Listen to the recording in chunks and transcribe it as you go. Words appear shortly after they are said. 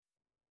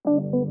Hi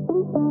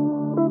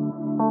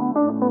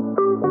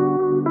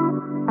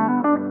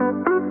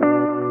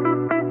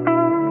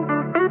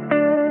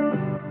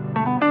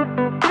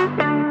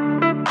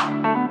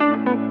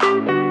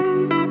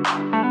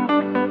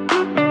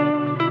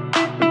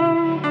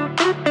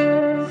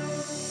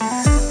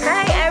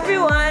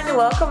everyone,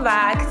 welcome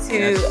back to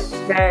Yes.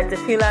 the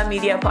Tefila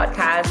Media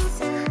Podcast.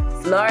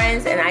 It's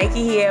Lawrence and Ike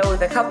here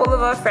with a couple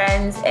of our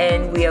friends,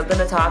 and we are going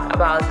to talk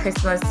about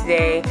Christmas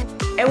today.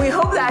 And we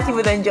hope that you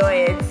will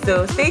enjoy it.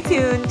 So stay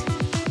tuned.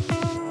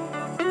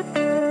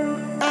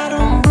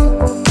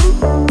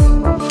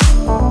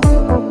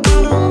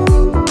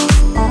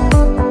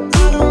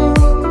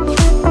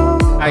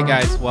 Hi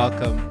guys,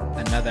 welcome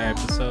another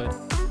episode.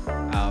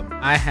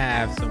 I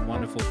have some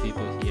wonderful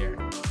people here.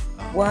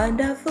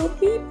 Wonderful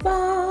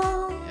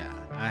people. Yeah,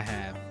 I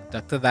have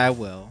Dr. Thy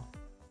Will,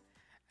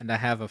 and I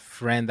have a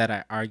friend that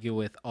I argue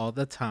with all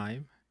the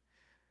time,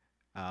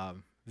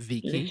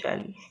 Vicky,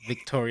 Literally.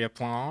 Victoria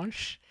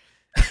Planche.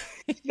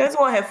 You guys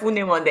want her full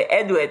name on the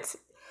Edward?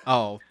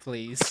 Oh,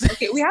 please.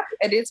 Okay, we have to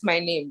edit my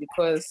name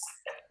because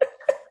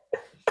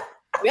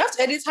we have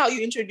to edit how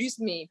you introduce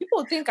me.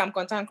 People think I'm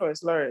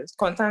Contancorous Lawrence.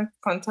 Contancorous.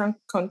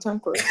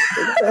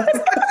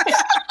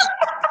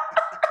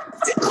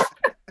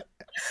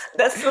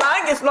 The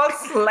slang is not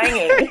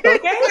slanging,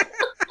 okay?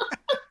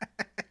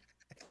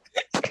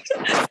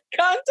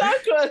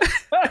 Contancorous,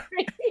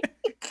 sorry.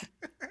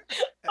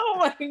 Oh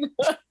my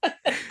god.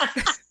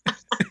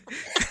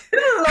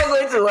 This is not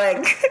going to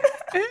work.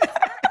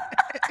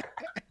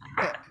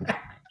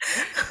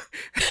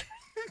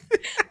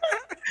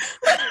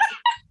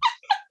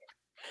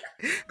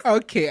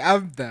 Okay,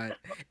 I'm done.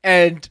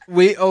 And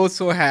we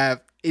also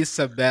have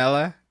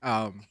Isabella.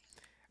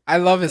 I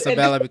love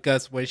Isabella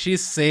because when she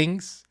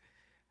sings,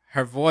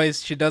 her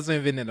voice, she doesn't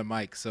even need a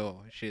mic,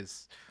 so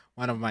she's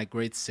one of my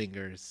great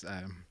singers.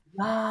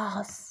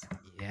 Yes.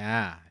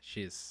 Yeah,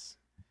 she's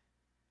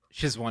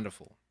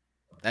wonderful.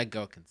 That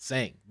girl can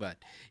sing. But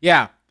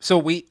yeah, so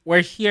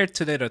we're here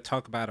today to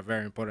talk about a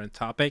very important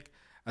topic,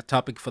 a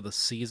topic for the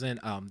season.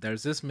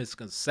 There's this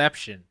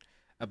misconception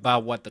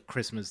about what the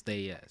Christmas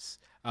day is.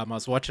 I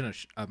was watching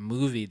a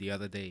movie the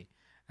other day,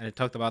 and it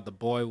talked about the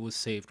boy who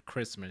saved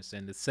Christmas,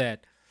 and it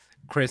said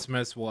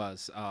Christmas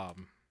was,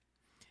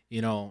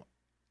 you know,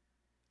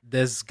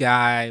 this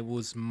guy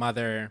whose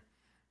mother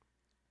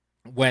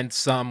went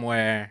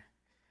somewhere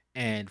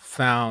and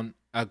found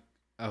a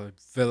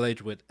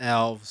village with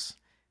elves,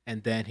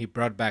 and then he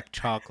brought back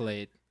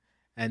chocolate,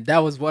 and that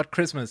was what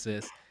Christmas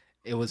is.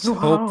 It was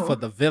hope for Wow.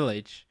 the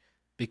village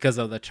because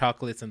of the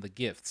chocolates and the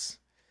gifts.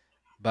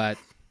 But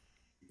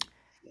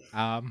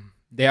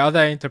there are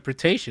other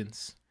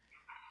interpretations,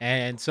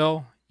 and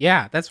so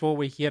yeah, that's what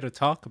we're here to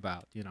talk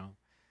about.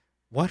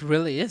 What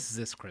really is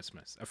this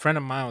Christmas? A friend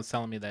of mine was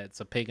telling me that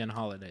it's a pagan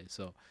holiday,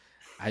 so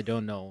I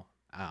don't know.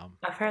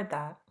 I've heard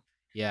that.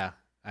 Yeah,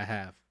 I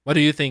have. What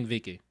do you think,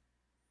 Vicky?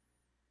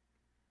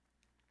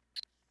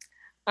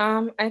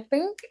 I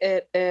think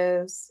it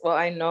is, well,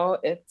 I know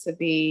it to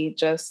be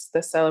just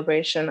the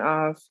celebration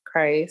of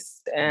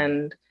Christ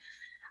and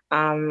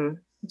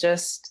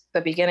just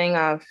the beginning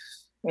of,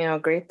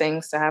 great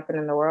things to happen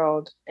in the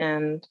world.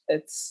 And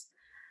it's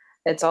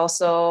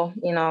also,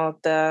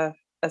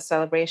 a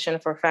celebration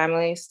for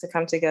families to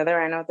come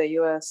together. I know the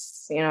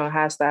US,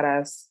 has that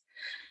as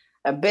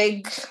a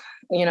big,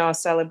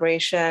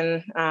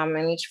 celebration,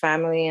 and each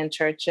family and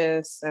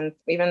churches and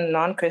even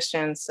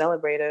non-Christians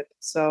celebrate it.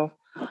 So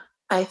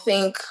I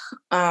think,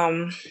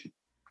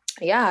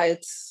 yeah,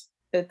 it's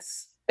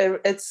a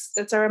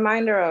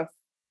reminder of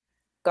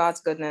God's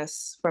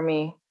goodness for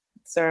me.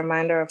 It's a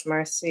reminder of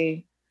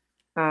mercy.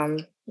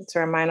 It's a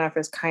reminder of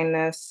His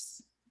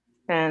kindness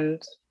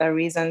and a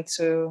reason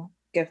to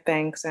give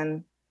thanks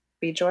and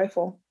be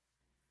joyful.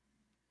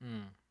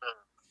 Mm,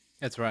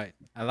 that's right.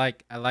 I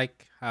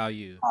like how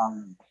you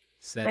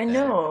said I that.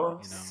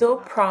 know. So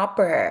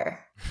proper.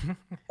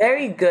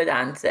 Very good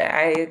answer.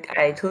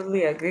 I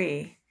totally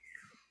agree.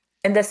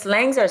 And the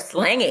slangs are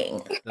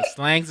slanging. The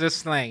slangs are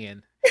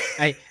slanging.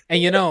 I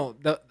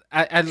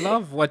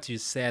love what you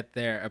said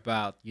there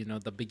about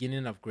the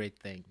beginning of great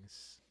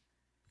things.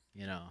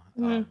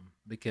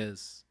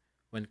 Because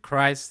when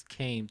Christ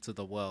came to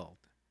the world,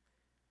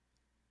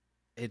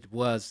 it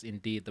was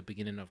indeed the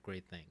beginning of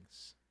great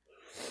things.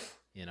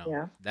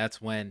 Yeah.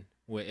 That's when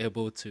we're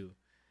able to.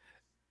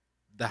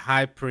 The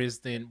high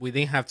priest we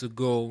didn't have to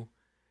go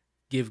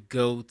give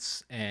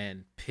goats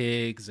and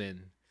pigs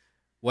and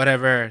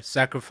whatever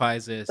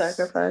sacrifices.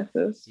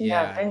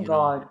 Yeah, thank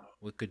God.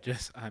 We could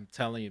just. I'm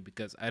telling you,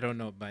 because I don't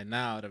know, by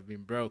now I'd have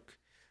been broke.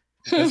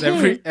 Because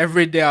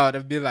every day I would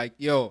have been like,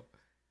 "Yo,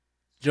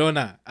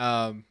 Jonah,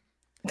 I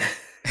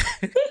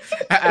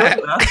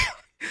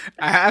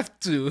have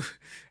to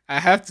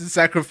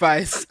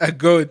sacrifice a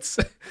goat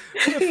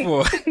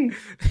for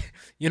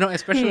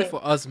especially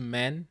for us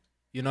men.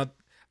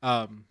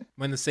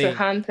 When they say To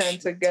hunt and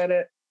to get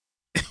it.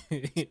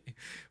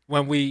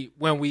 when we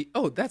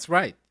oh, that's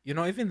right,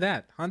 even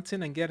that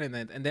hunting and getting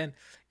it, and then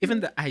even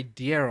the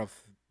idea of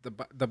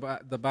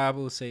the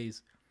Bible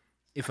says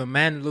if a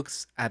man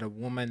looks at a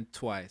woman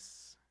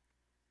twice,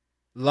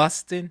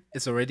 lusting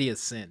is already a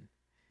sin.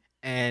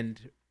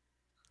 And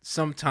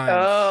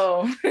sometimes,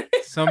 Oh,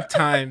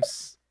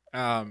 sometimes,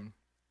 um,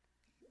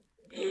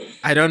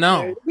 I don't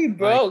you'll know. be Like,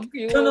 broke.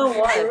 You You will know be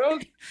what?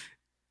 broke.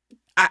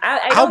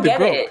 I I'll don't be get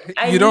broke. it.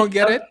 I You need don't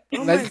get it?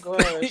 Oh my Let's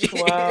gosh!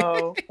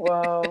 Wow!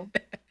 Wow!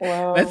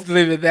 let's Wow!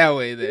 leave it that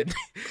way then.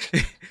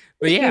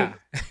 But yeah,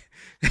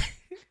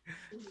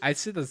 I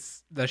see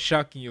the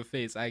shock in your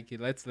face, Ike.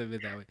 Let's leave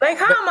it that way. like, But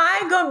how am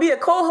I gonna be a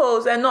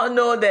co-host and not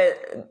know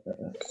that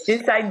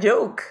inside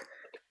joke?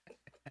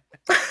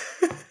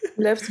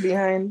 Left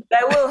behind.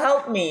 That will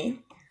help me.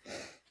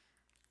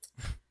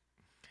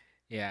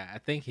 yeah, I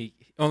think he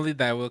only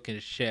that will can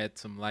shed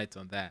some light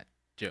on that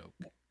joke.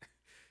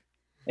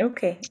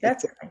 Okay, It's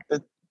that's a,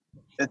 it,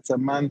 it's a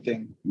man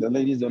thing. The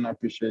ladies don't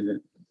appreciate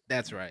it.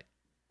 That's right.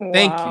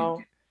 Thank you.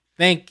 Wow!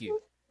 Thank you.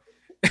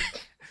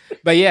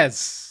 But yes,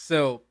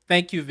 so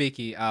thank you,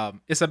 Vicky.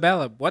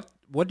 Isabella,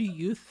 what do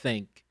you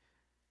think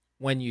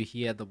when you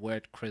hear the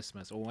word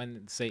Christmas or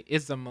when say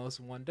it's the most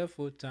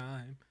wonderful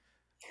time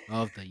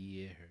of the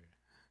year?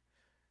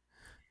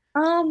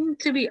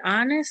 To be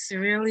honest,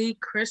 really,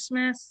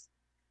 Christmas,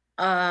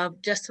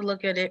 just to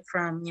look at it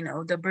from,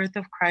 the birth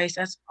of Christ,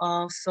 that's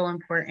all so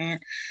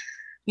important.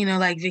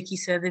 Like Vicky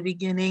said at the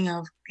beginning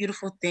of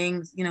beautiful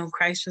things,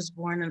 Christ was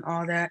born and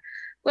all that.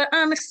 But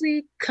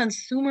honestly,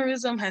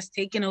 consumerism has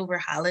taken over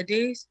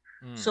holidays.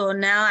 Mm, So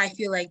now I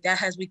feel like that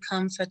has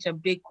become such a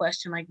big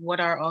question. Like, what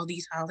are all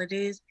these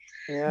holidays?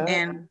 Yeah.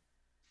 And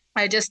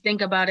I just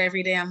think about it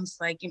every day. I'm just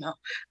like,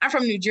 I'm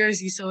from New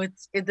Jersey, so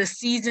the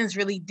seasons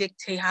really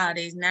dictate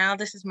holidays. Now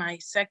this is my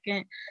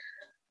second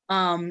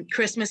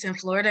Christmas in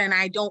Florida, and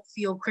I don't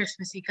feel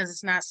Christmassy because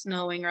it's not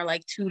snowing or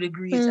like 2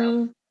 degrees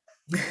out.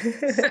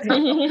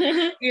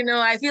 Mm.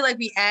 I feel like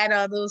we add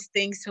all those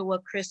things to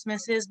what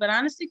Christmas is, but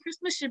honestly,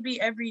 Christmas should be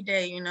every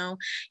day,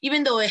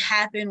 even though it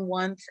happened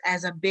once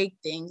as a big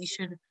thing, we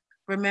should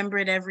remember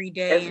it every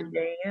day every and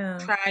day. Yeah.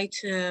 try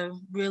to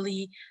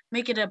really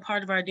make it a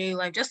part of our daily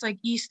life, just like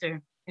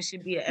Easter. It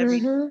should be every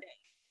day. Mhm.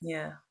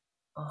 Yeah.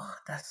 Oh,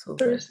 that's so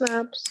Three good.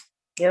 snaps.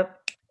 Yep.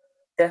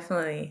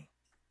 Definitely.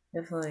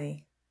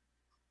 Definitely.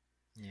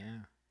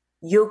 yeah.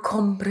 Yo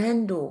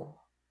comprendo.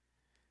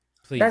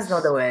 Please. That's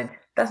not the word.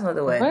 That's not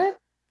the word. What?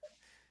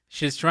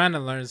 She's trying to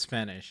learn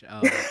Spanish.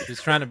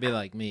 She's trying to be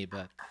like me,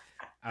 but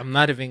I'm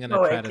not even gonna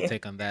Not try to working.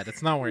 take on that.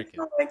 It's not working.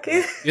 Oh my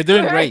God. You're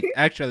doing great.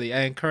 Actually,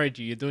 I encourage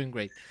you. You're doing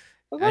great.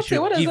 I was I about to say,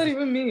 should what does give that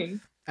even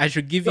mean? I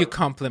should give you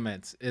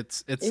compliments.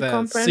 It's You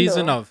a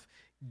season comprendo. of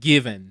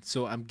giving,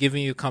 so I'm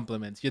giving you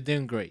compliments. You're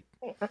doing great.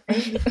 I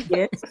give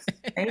gifts.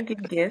 I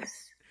give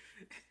gifts.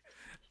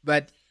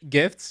 But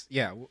gifts,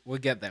 yeah, we'll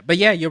get there. But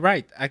yeah, you're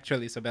right.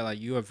 Actually, Isabella,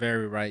 you are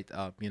very right.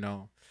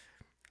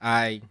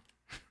 I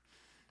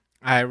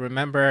I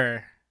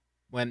remember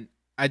when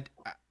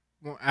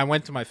I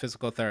went to my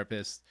physical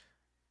therapist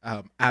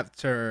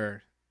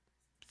after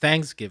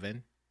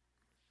Thanksgiving,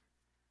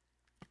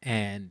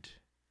 and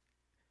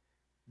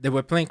they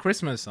were playing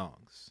Christmas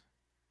songs.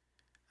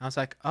 I was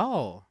like,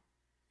 oh,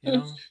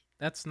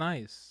 that's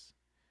nice.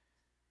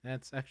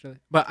 That's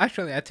but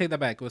actually, I take that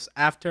back. It was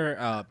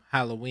after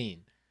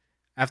Halloween.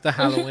 After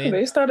Halloween,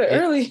 They started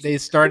early. they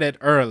started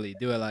early.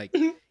 They were like,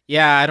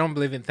 yeah, I don't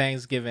believe in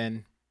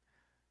Thanksgiving,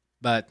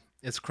 but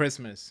it's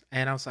Christmas.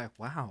 And I was like,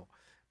 wow.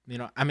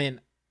 I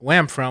mean, where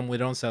I'm from, we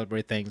don't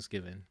celebrate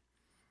Thanksgiving.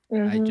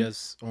 I Mhm.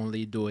 just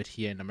only do it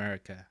here in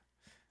America.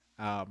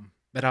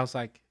 But I was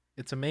like,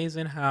 it's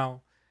amazing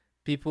how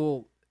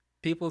people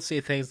people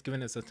say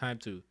Thanksgiving is a time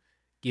to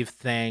give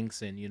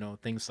thanks and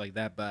things like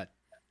that. But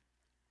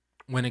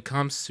when it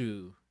comes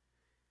to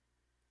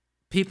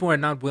people are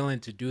not willing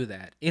to do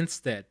that.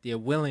 Instead, they're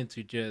willing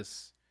to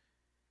just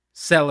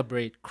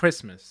celebrate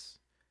Christmas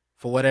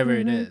for whatever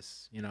it Mhm.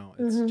 is.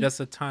 It's Mhm. just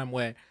a time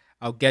where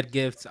I'll get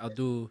gifts, I'll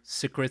do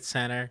Secret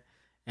Santa,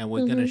 and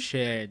we're gonna Mhm.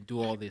 share and do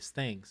all these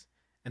things.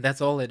 And that's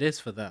all it is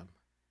for them.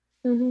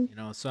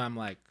 Mhm. So I'm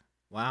like,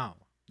 wow,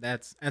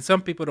 and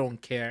some people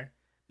don't care.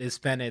 They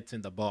spend it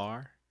in the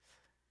bar.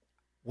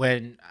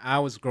 When I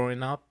was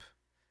growing up,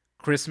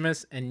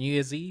 Christmas and New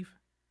Year's Eve,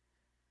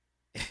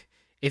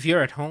 if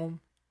you're at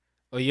home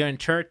or you're in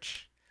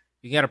church,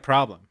 you got a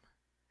problem.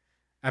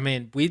 I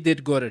mean, we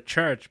did go to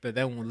church, but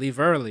then we leave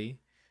early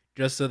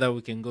just so that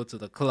we can go to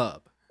the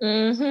club.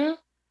 Mhm.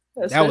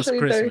 That was Especially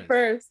Christmas.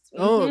 31st.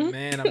 Oh Mhm.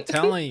 man, I'm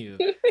telling you,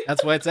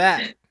 that's where it's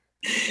at.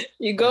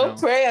 You go know.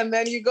 pray and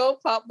then you go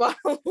pop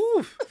bottles.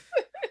 Oof,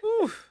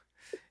 oof.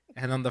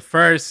 And on the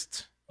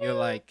first, you're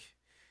like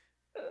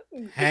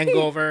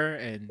hangover,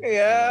 and you're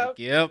Yeah. like,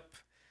 yep,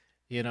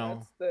 you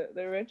know, That's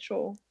the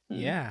ritual.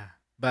 yeah.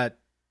 But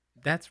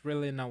that's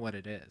really not what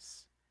it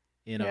is,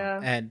 Yeah.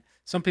 And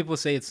some people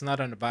say it's not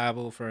in the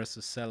Bible for us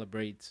to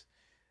celebrate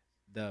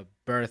the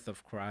birth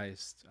of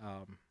Christ.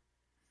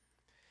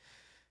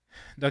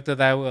 Dr.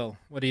 Will,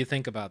 what do you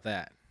think about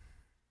that?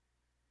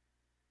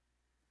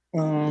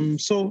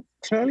 So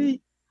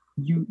clearly,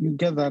 you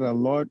get that a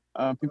lot.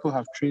 People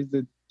have traced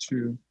it to,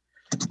 you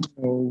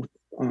know,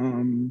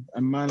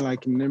 a man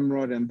like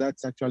Nimrod, and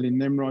that's actually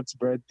Nimrod's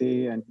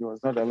birthday, and he was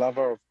not a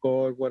lover of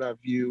God, what have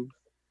you,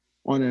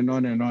 on and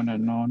on and on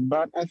and on.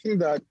 But I think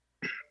that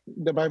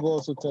the Bible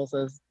also tells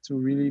us to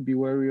really be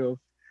wary of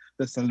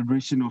the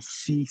celebration of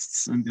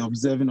feasts and the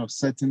observing of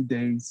certain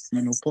days.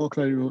 Paul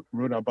clearly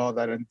wrote about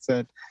that and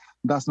said,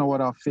 that's not what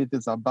our faith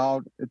is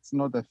about. It's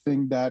not the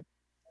thing that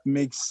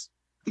makes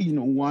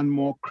one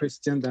more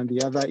Christian than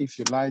the other, if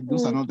you like.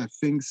 Those are not the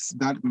things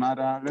that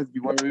matter. Let's be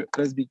wary.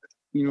 Let's be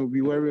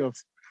wary of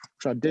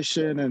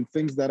tradition and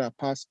things that are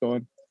passed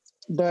on.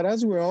 But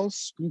as we're all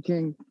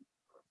speaking,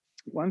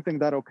 one thing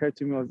that occurred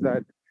to me was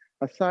that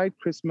aside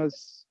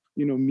Christmas,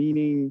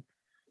 meaning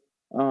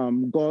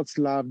God's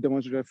love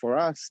demonstrated for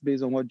us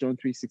based on what John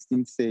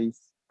 3:16 says,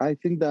 I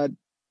think that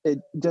it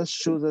just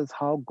shows us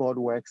how God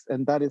works,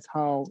 and that is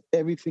how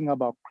everything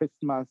about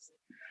Christmas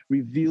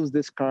reveals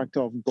this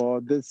character of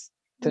God, this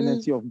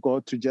tendency of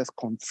God to just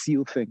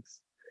conceal things.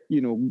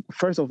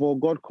 First of all,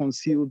 God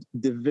concealed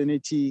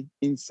divinity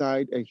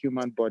inside a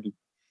human body.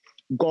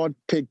 God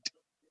picked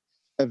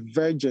a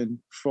virgin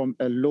from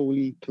a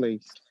lowly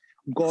place.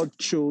 God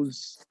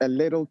chose a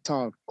little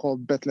town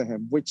called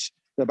Bethlehem, which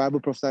the Bible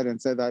prophesied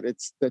and said that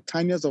it's the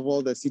tiniest of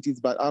all the cities,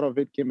 but out of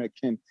it came a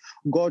king.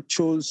 God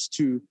chose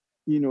to,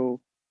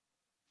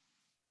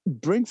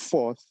 bring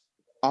forth,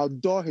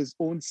 outdoor his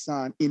own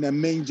son in a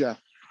manger.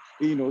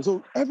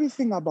 So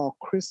everything about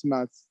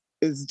Christmas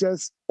is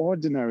just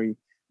ordinary,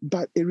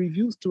 but it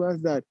reveals to us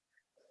that.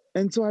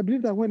 And so I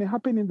believe that when it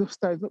happened in those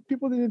times,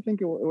 people didn't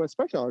think it was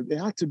special. It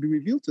had to be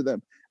revealed to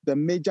them. The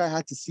Magi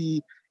had to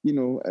see,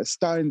 a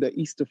star in the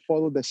east to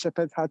follow. The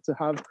shepherds had to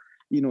have,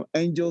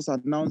 angels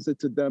announce it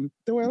to them.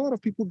 There were a lot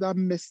of people that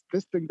missed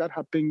this thing that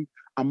happened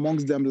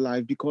amongst them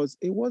live because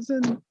it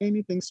wasn't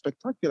anything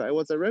spectacular. It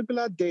was a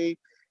regular day,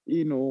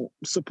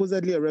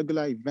 supposedly a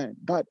regular event,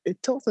 but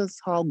it tells us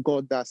how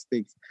God does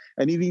things.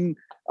 And even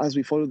as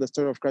we follow the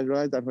story of Christ,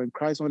 realize that when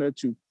Christ wanted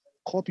to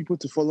call people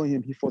to follow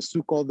him, he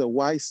forsook all the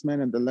wise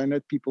men and the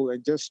learned people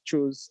and just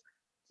chose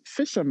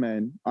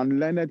fishermen,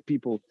 unlearned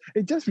people.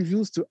 It just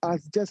reveals to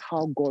us just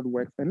how God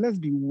works. And let's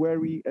be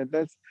wary and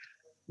let's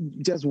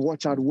just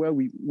watch out where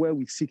we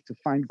seek to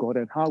find God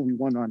and how we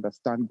want to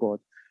understand God.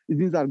 It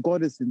means that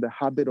God is in the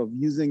habit of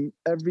using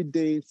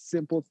everyday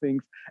simple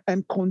things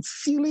and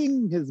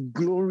concealing his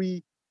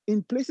glory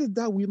in places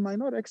that we might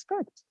not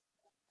expect.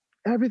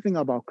 Everything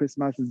about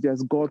Christmas is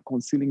just God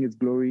concealing his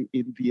glory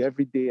in the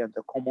everyday and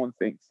the common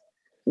things.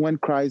 When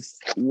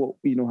Christ,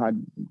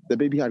 had the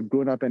baby had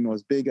grown up and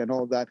was big and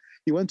all that,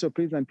 he went to a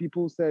place and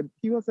people said,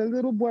 he was a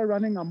little boy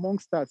running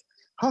amongst us.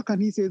 How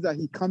can he say that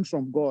he comes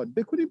from God?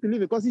 They couldn't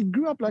believe it because he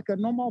grew up like a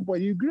normal boy.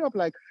 He grew up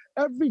like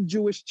every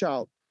Jewish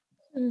child,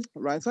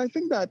 right? So I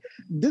think that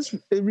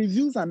it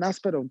reveals an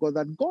aspect of God,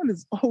 that God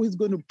is always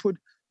going to put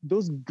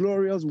those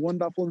glorious,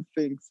 wonderful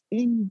things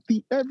in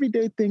the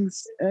everyday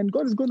things. And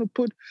God is going to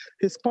put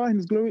his power and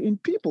his glory in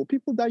people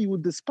that you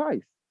would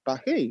despise.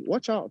 But hey,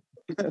 watch out,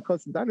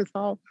 because that is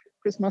how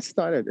Christmas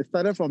started. It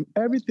started from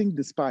everything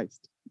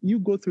despised. You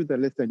go through the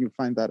list and you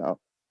find that out.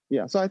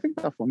 Yeah, so I think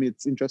that for me,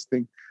 it's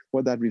interesting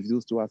what that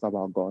reveals to us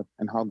about God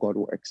and how God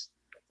works.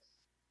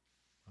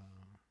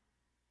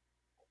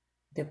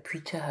 The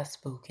preacher has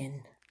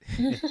spoken.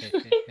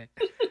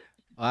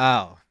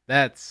 Wow,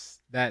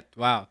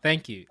 wow,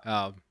 thank you.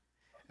 I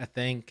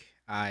think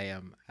I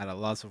am at a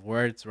loss of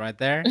words right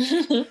there.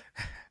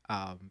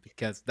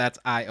 Because that's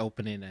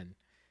eye-opening, and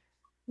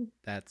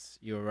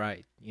you're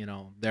right.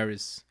 There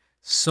is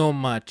so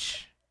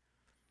much.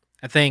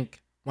 I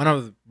think one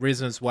of the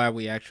reasons why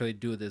we actually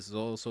do this is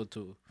also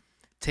to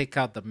take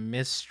out the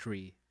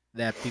mystery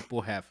that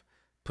people have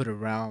put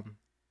around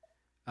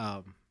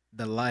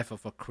the life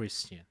of a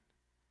Christian.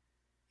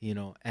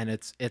 And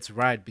it's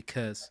right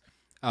because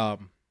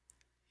on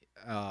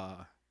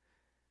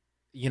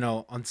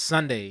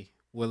Sunday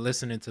we're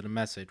listening to the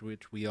message,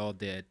 which we all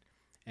did,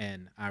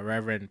 and our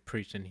reverend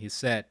preached, and he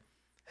said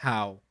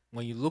how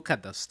when you look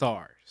at the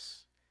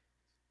stars,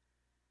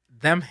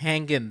 them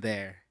hanging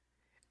there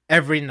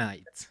every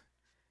night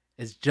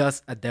is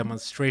just a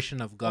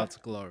demonstration of God's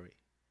glory.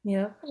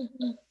 Yeah.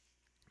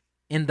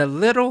 In the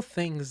little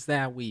things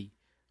that we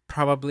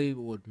probably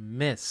would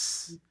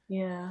miss,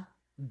 Yeah.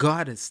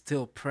 God is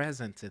still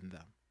present in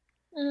them.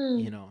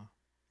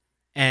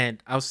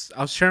 And I was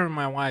sharing with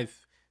my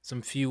wife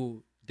some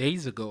few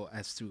days ago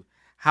as to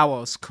how I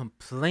was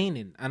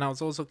complaining, and I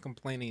was also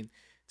complaining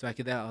to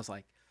Akida. I was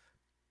like,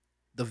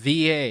 the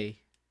VA,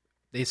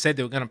 they said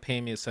they were gonna pay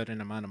me a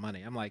certain amount of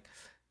money. I'm like,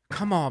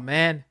 come on,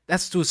 man,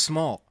 that's too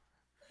small.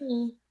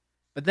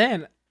 But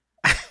then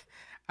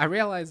I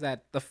realized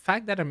that the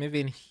fact that I'm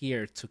even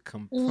here to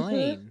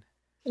complain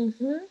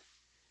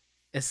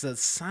is a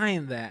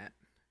sign that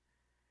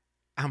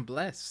I'm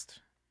blessed.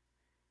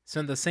 So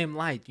in the same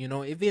light,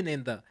 even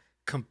in the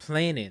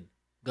complaining,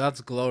 God's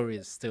glory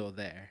is still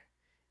there.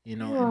 In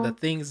the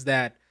things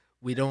that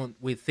we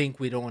think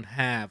we don't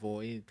have,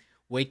 or in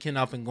waking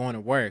up and going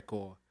to work,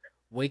 or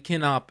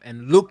waking up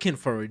and looking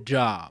for a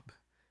job,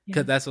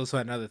 because that's also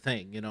another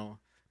thing.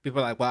 People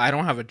are like, well, I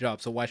don't have a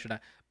job, so why should I?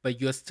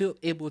 But you're still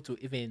able to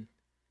even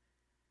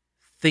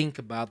think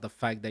about the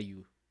fact that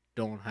you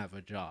don't have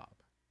a job,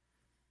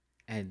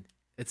 and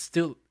it's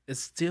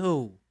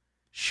still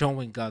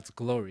showing God's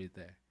glory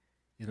there.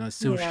 It's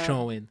still Yeah.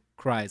 showing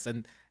Christ.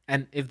 And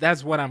if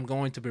that's what I'm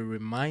going to be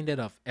reminded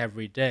of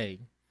every day,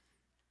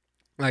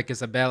 like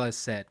Isabella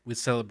said, we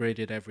celebrate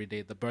it every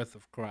day, the birth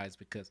of Christ,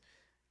 because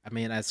I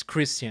mean, as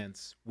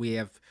Christians, we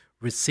have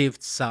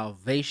received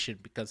salvation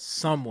because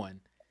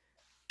someone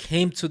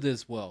came to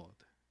this world,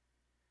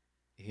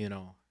 you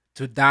know,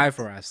 to die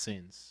for our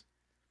sins.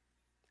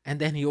 And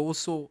then he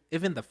also,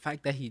 even the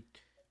fact that he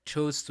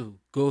chose to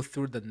go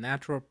through the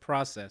natural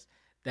process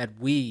that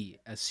we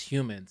as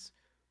humans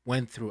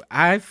went through,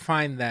 I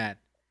find that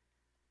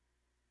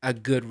a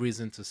good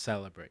reason to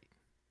celebrate.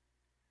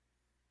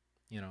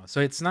 So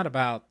it's not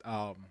about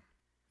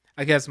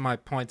I guess my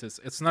point is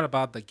it's not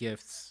about the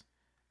gifts.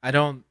 I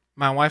don't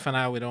My wife and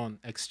I, we don't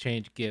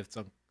exchange gifts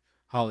on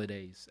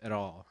holidays at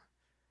all.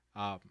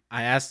 I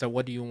asked her,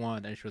 what do you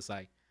want? And she was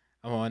like,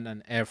 I want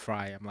an air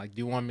fryer. I'm like, do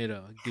you want me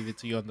to give it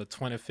to you on the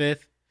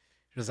 25th?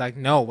 She was like,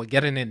 no, we're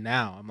getting it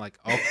now. I'm like,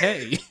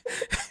 okay.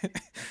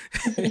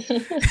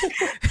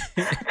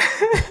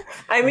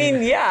 I You know.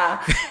 mean,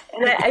 yeah.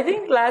 And I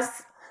think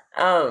last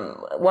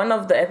one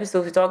of the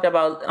episodes we talked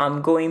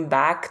about going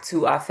back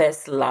to our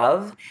first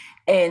love.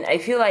 And I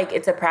feel like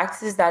it's a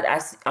practice that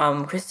as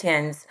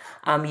Christians,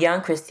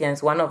 young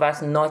Christians, one of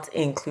us not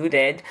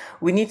included,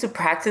 we need to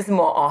practice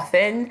more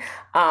often.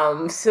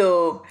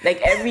 So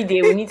like every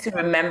day we need to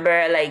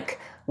remember like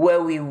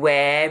where we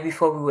were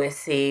before we were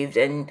saved,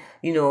 and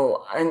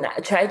and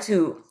try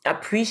to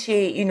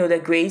appreciate the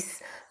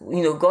grace,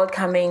 God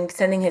coming,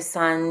 sending his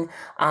son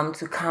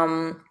to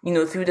come,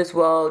 through this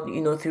world,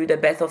 through the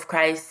birth of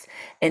Christ,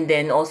 and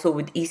then also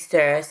with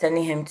Easter,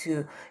 sending him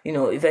to,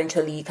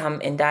 eventually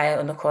come and die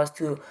on the cross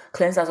to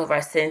cleanse us of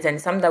our sins. And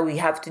it's something that we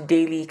have to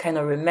daily kind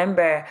of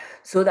remember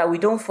so that we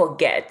don't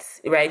forget,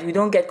 right? We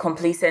don't get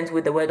complacent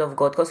with the word of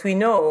God, because we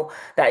know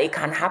that it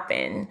can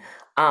happen.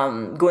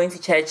 Going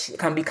to church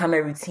can become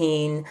a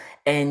routine,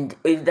 and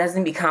it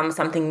doesn't become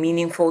something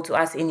meaningful to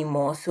us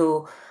anymore.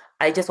 So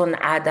I just want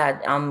to add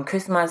that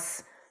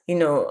Christmas,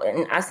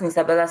 and as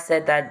Isabella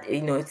said, that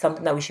it's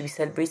something that we should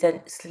be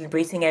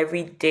celebrating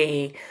every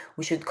day.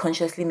 We should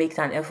consciously make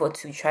an effort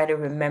to try to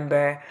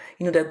remember,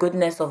 the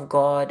goodness of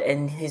God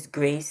and his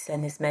grace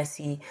and his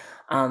mercy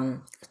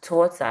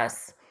towards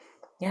us.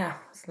 Yeah,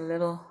 it's a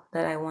little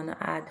that I want to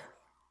add.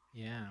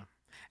 Yeah.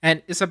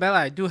 And Isabella,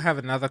 I do have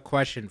another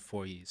question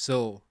for you.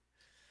 So,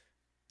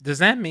 does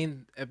that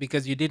mean,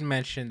 because you did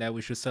mention that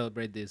we should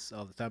celebrate this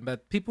all the time,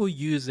 but people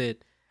use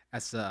it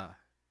as a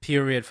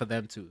period for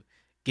them to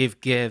give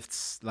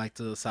gifts, like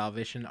to the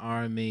Salvation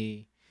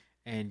Army,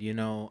 and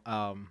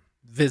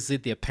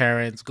visit their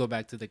parents, go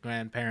back to the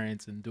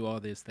grandparents, and do all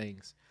these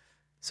things.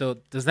 So,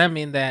 does that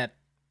mean that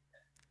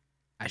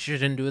I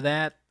shouldn't do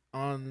that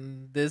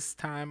on this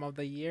time of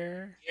the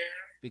year?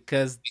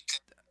 Because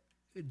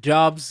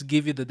jobs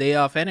give you the day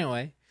off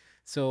anyway.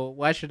 So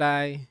why should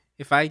I,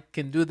 if I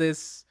can do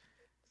this?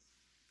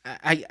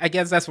 I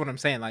guess that's what I'm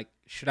saying. Like,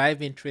 should I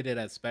even treat it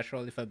as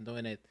special if I'm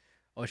doing it,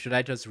 or should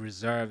I just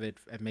reserve it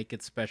and make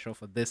it special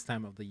for this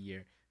time of the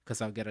year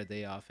because I'll get a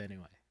day off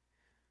anyway?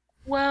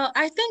 Well,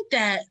 I think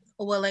that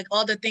like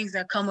all the things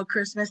that come with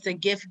Christmas, the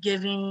gift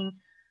giving,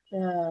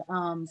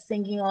 the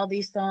singing all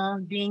these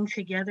songs, being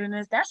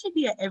togetherness, that should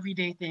be an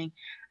everyday thing.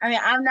 I mean,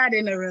 I'm not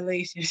in a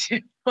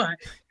relationship, but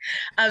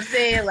I'm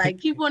saying like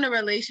people in a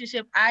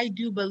relationship, I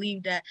do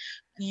believe that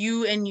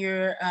you and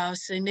your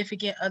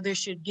significant other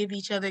should give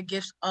each other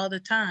gifts all the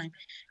time.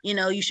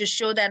 You should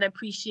show that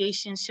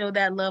appreciation, show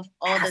that love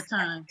all the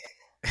time.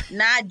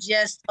 Not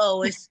just,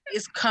 oh,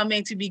 it's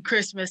coming to be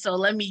Christmas, so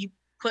let me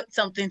put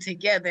something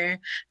together.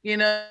 You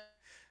know,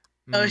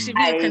 it should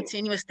Mm. be a I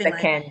continuous thing.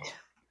 Like, second.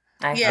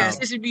 I yes, Oh, it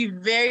second. should be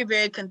very,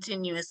 very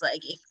continuous.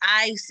 Like if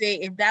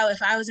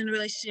I was in a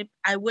relationship,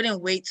 I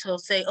wouldn't wait till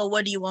say, oh,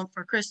 what do you want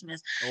for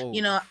Christmas? oh,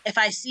 If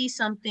I see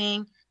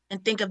something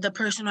and think of the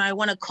person, or I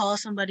want to call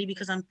somebody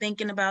because I'm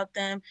thinking about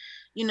them,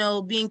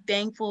 being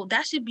thankful,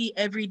 that should be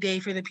every day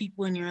for the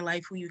people in your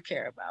life who you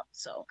care about.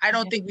 So I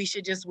don't think we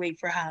should just wait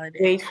for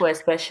holidays. Wait for a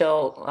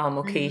special Mhm.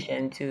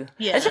 occasion to.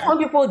 It's just Yeah. when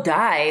people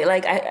die.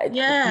 Like I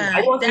Yeah.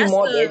 don't want to be That's the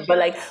morbid, but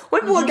like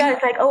when people mhm. die,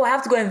 it's like, oh, I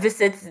have to go and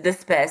visit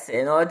this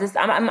person or this.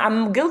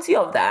 I'm guilty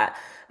of that.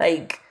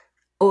 Like,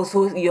 oh,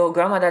 so your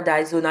grandmother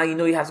died, so now you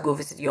have to go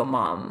visit your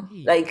mom.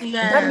 Like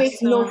yeah. that Yeah.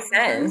 makes no So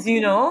sense,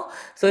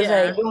 So it's like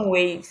yeah. don't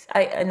wait.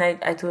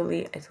 I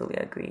totally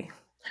agree.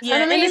 Yeah.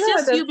 And I And mean, it's even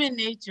with just the human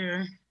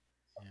nature.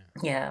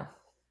 Yeah. Yeah.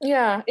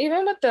 yeah,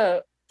 even with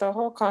the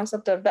whole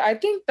concept of that, I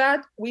think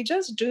that we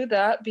just do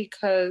that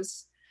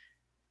because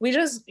we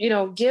just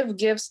give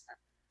gifts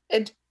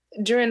it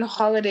during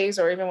holidays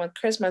or even with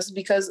Christmas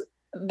because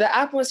the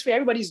atmosphere,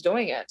 everybody's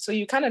doing it, so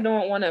you kind of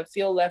don't want to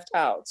feel left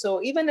out.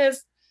 So even if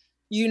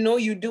you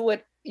do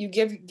it, you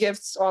give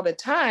gifts all the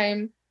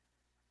time,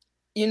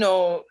 you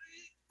know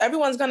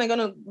everyone's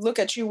gonna look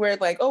at you weird,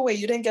 like, oh wait,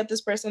 you didn't get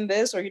this person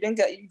this, or you didn't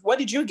get, what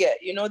did you get?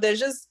 There's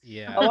just a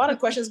Yeah. lot of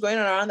questions going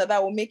around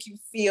that will make you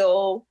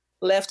feel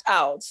left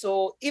out.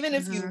 So even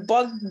if you Mhm.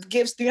 bought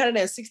gifts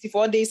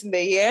 364 days in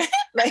the year,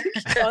 like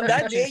on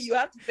that day, you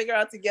have to figure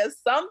out to get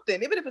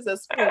something, even if it's a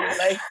spoon.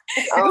 Like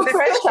Oh,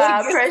 pressure,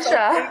 get pressure.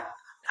 something.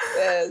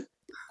 Yes,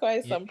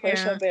 quite Yeah. some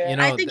pressure Yeah. there. You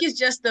I know, think it's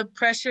just the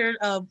pressure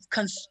of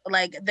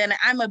like then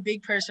I'm a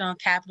big person on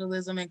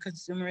capitalism and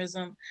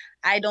consumerism.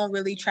 I don't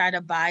really try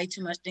to buy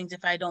too much things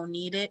if I don't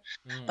need it.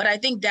 But I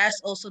think that's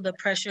also the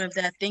pressure of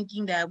that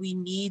thinking that we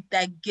need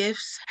that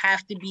gifts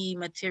have to be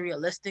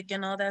materialistic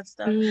and all that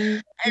stuff.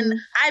 And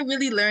I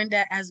really learned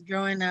that as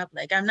growing up.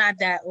 Like I'm not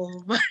that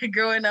old, but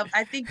growing up,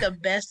 I think the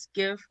best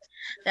gift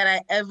that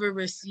I ever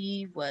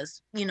received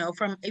was,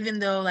 from even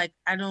though like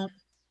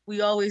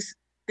we always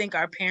think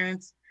our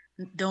parents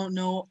don't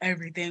know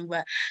everything, but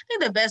I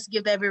think the best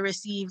gift I ever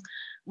received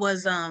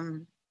was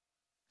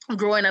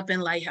growing up in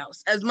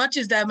Lighthouse. As much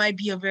as that might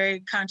be a very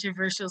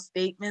controversial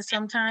statement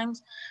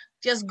sometimes,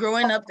 just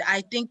growing up,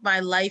 I think my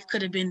life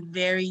could have been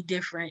very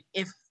different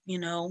if,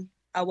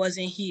 I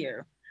wasn't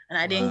here and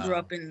I didn't grow wow.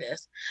 up in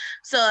this.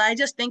 So I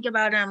just think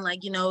about it, I'm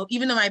like,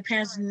 even though my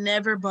parents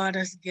never bought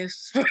us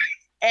gifts for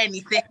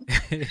anything,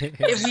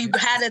 if we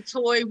had a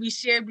toy, we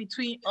shared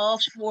between all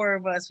four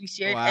of us. We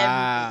shared everything.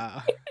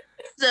 Wow.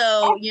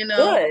 So,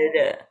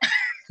 Good.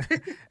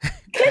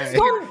 Kids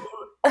don't.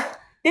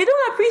 They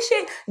don't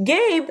appreciate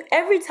Gabe.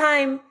 Every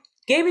time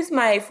Gabe is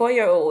my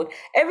 4-year-old.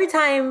 Every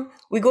time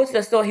we go to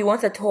the store, he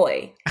wants a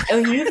toy,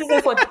 and he uses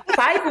it for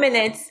 5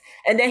 minutes,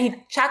 and then he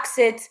chucks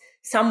it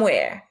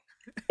somewhere.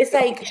 It's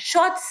like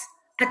short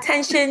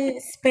attention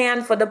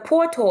span for the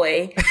poor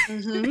toy,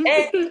 Mhm.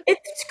 and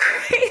it's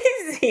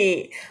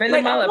crazy. Like,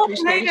 Minimal I want like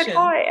a appreciation.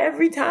 toy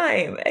every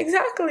time.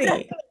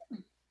 Exactly.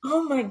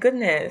 Oh my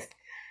goodness.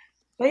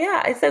 But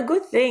yeah, it's a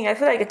good thing. I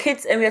feel like the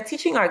kids, and we are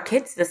teaching our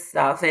kids this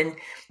stuff, and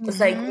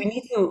it's like Mhm.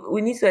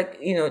 we need to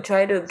like,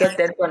 try to get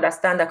them to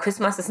understand that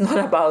Christmas is not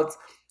about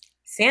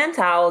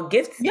Santa or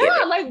gifts Yeah,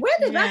 giving. like where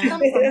did that Yeah.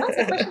 come from? That's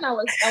the question I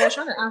was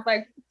trying to ask.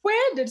 Like,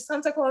 where did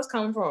Santa Claus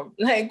come from?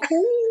 Like,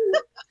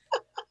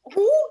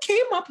 who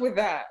came up with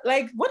that?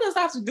 Like, what does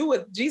that have to do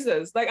with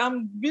Jesus? Like,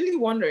 I'm really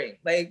wondering.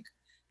 Like,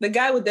 the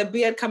guy with the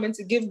beard coming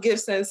to give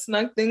gifts and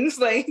snug things.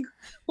 Like,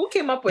 who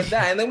came up with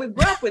that? And then we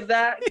grew up with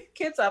that.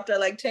 Kids after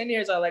like 10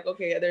 years are like,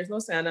 okay, there's no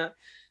Santa.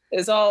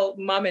 It's all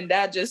mom and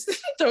dad just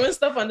throwing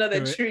stuff under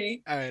the Right.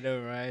 tree. I know,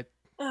 right?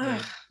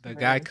 Ah, The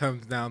guy man.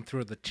 comes down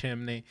through the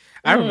chimney.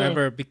 I Mm.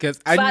 remember because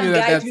I Fat knew guy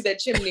that through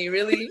that's the chimney,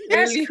 really?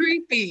 That's Really?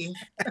 creepy.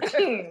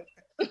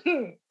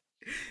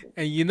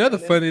 and you know the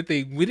And then- funny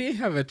thing, we didn't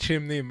have a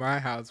chimney in my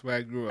house where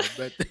I grew up,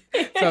 but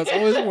so I was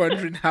always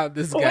wondering how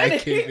this Where guy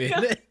did came he in.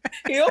 come?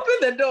 He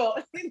opened the door.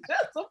 He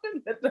just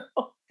opened the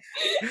door.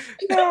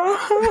 No.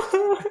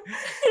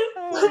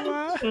 Oh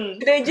wow. Mm.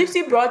 The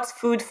gypsy brought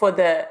food for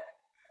the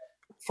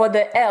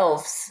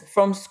elves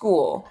from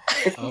school.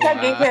 The Oh, teacher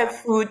gave wow. her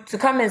food to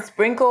come and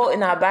sprinkle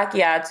in our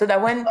backyard so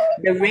that when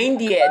the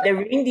reindeer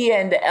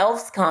and the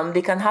elves come,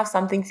 they can have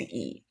something to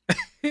eat.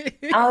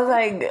 I was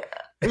like,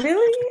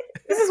 really?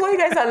 This is what you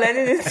guys are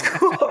learning in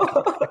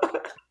school?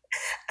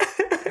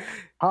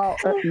 How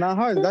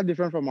how is that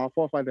different from our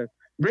forefathers?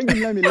 Bring him,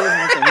 let me lay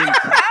hands on him.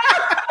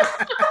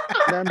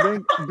 Then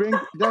bring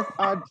just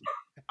add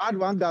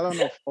 1 gallon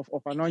of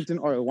anointing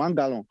oil, 1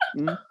 gallon.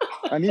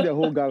 I need a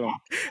whole gallon.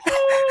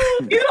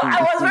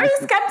 I was very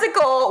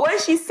skeptical when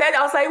she said.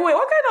 I was like, wait,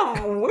 what kind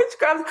of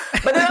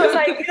witchcraft? But then I was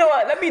like, you know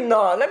what? Let me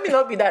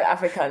not be that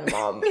African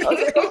mom. I was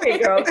like, okay,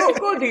 girl,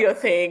 go do your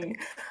thing.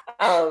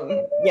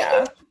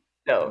 Yeah,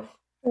 no.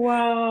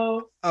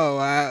 Wow. Oh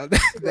wow.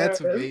 That's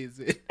Hilarious.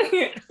 amazing.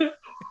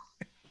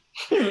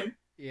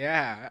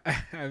 Yeah.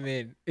 I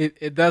mean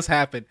it does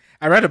happen.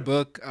 I read a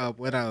book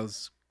when I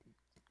was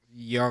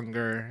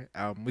younger.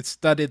 We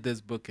studied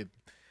this book in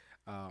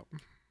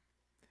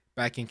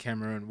back in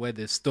Cameroon where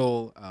they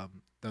stole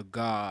the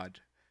god,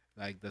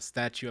 like the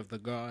statue of the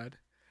god.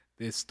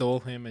 They stole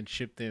him and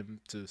shipped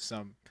him to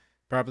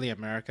probably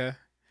America.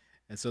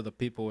 And so the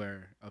people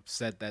were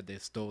upset that they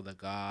stole the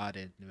god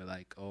and they were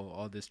like, oh,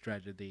 all this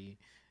tragedy.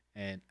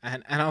 And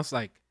I was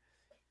like,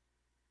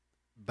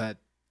 but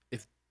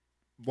if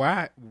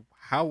why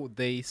how would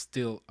they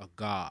steal a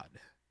god?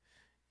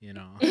 You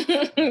know?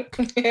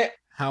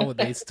 How would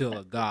they steal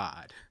a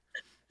god?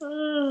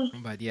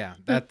 But yeah,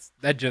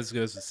 that just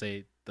goes to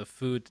say the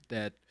food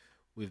that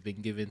we've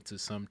been given to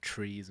some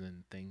trees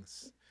and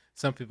things.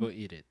 Some people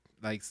eat it.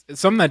 Like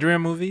some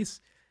Nigerian movies,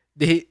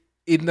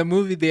 in the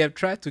movie they have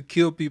tried to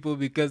kill people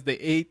because they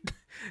ate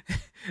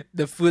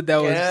the food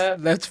that Yeah.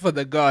 was left for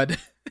the god.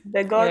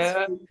 The God's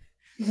Yeah. food.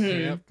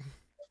 Yep.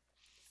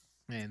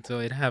 And so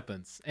it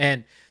happens.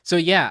 And so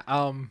yeah,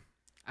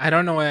 I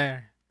don't know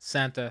where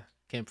Santa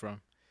came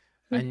from.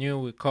 I knew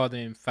we called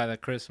him Father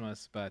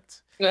Christmas, but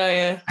Oh,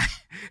 yeah.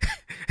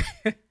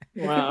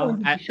 Wow.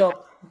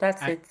 Shop.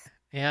 That's I- it.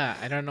 yeah,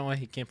 I don't know where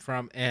he came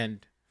from,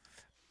 and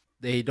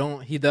he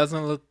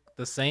doesn't look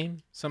the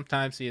same.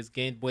 Sometimes he has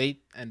gained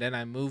weight, and then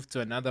I moved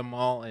to another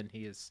mall, and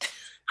he is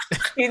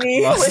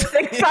Skinny Lost.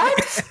 with 6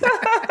 packs.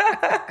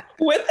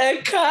 With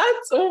a cat?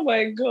 Oh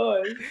my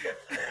god.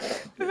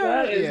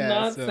 That is Yeah,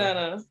 not so-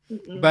 Santa.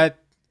 Mm-mm. But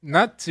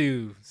not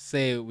to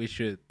say we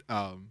should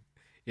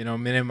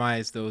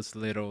minimize those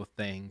little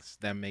things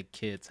that make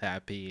kids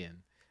happy and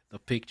the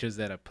pictures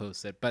that are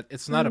posted, but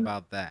it's not Mm,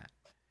 about that.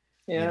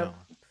 You yeah. know,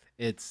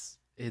 it's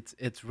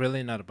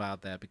really not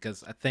about that,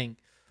 because I think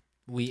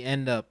we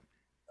end up.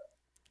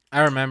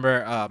 I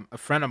remember a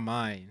friend of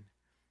mine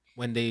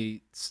when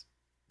they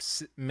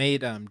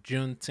made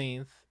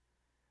Juneteenth,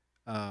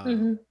 uh,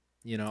 Mm-hmm.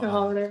 A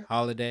holiday.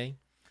 holiday.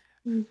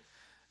 Mm,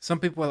 Some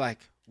people are like,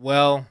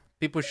 well,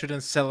 people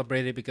shouldn't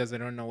celebrate it because they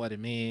don't know what it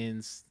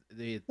means.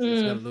 It's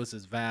gonna mm, lose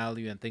its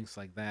value and things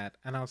like that.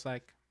 And I was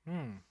like,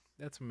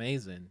 that's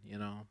amazing.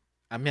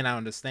 I mean, I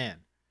understand.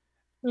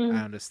 I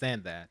mm,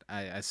 understand that.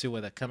 I see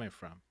where they're coming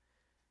from.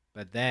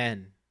 But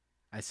then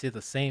I see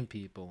the same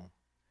people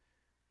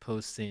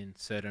posting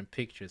certain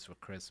pictures for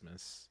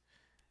Christmas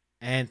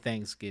and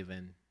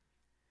Thanksgiving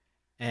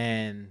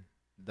and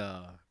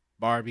the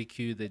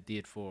barbecue they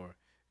did for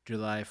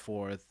July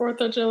 4th.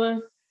 4th of July.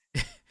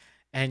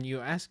 And you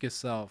ask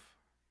yourself,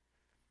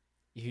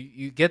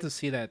 you get to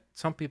see that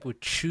some people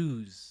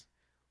choose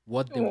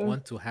what they Mm,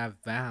 want to have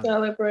value.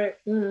 celebrate.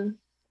 Mm,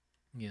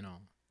 You know,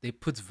 they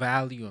put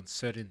value on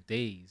certain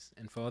days,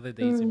 and for other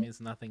days, it mm.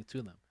 means nothing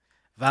to them.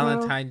 Well,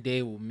 Valentine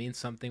Day will mean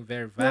something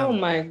very oh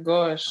my valuable.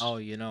 gosh. Oh,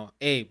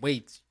 hey,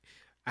 wait,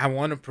 I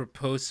want to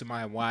propose to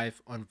my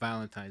wife on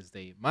Valentine's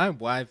Day. My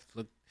wife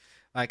looked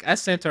like I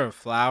sent her a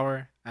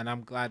flower, and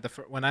I'm glad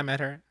when I met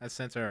her, I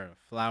sent her a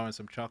flower and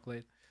some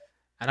chocolate,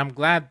 and I'm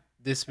glad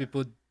these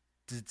people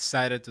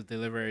decided to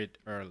deliver it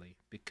early,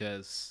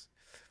 because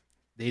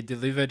they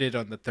delivered it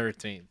on the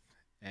 13th,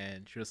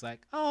 and she was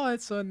like, "Oh,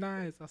 it's so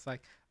nice." I was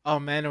like, "Oh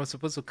man, it was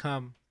supposed to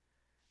come."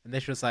 And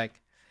then she was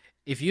like,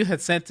 "If you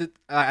had sent it,"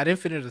 I didn't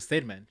finish the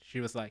statement. She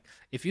was like,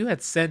 "If you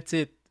had sent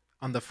it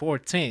on the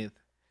 14th,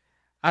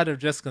 I'd have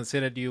just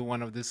considered you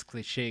one of these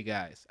cliche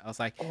guys." I was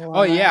like,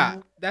 "Oh yeah,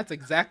 Wow. that's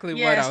exactly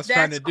what I Yes, was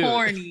trying that's to do."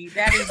 corny.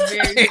 That is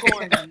very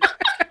corny.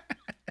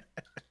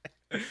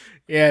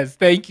 Yes,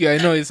 thank you. I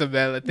know,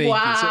 Isabella. Thank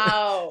you. So,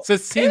 Wow. so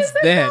Is since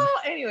it then,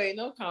 though? Anyway,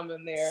 no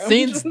comment there.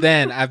 since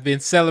then, I've been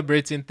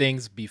celebrating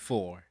things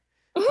before.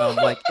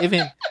 Like,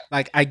 even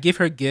like I give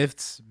her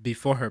gifts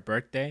before her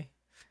birthday,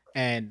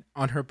 and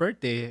on her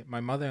birthday, my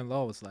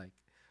mother-in-law was like,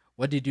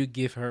 "What did you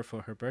give her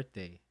for her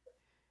birthday?"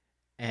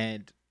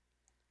 And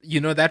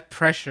that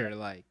pressure,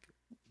 like,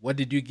 what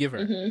did you give her?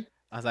 Mm-hmm.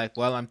 I was like,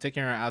 "Well, I'm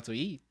taking her out to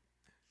eat,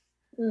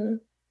 Mm-hmm.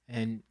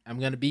 and I'm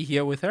gonna be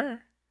here with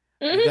her.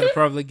 I'm gonna Mm-hmm.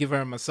 probably give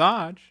her a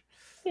massage."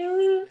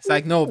 It's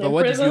like, no, but Your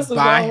what did you presence is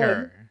buy all in.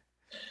 her?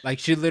 Like,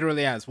 she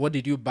literally asked, "What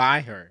did you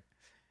buy her?"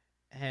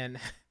 And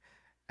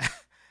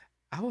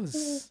I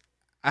was,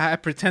 I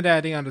pretended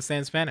I didn't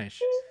understand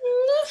Spanish.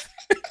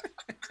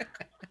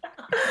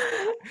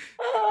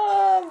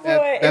 Oh That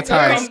boy. that's It's how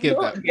a I com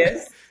skipped that.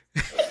 yes.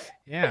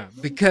 Yeah,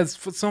 because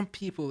for some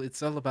people,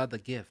 it's all about the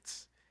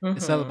gifts.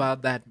 It's all Mm-hmm.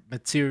 about that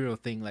material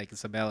thing, like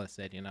Isabella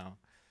said.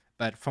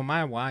 But for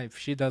my wife,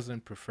 she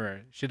doesn't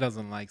prefer. She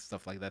doesn't like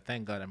stuff like that.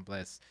 Thank God I'm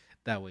blessed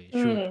that way.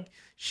 Mm.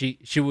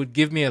 She would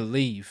give me a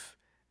leave.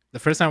 The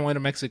first time I went to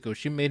Mexico,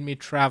 she made me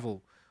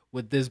travel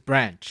with this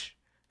branch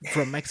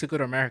from Mexico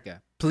to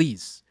America.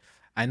 Please,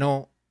 I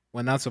know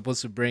we're not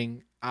supposed to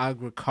bring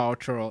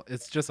agricultural.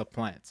 It's just a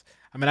plant.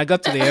 I mean, I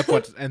got to the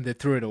airport and they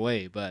threw it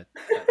away, but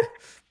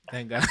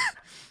thank God.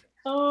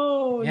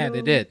 Oh Yeah, they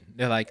no. did.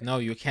 They're like, no,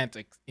 you can't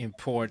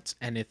import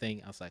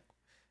anything. I was like,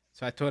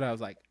 so I told her, I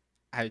was like,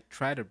 I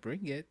try to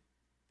bring it.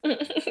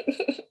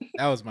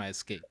 That was my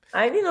escape.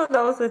 I didn't know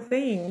that was a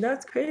thing.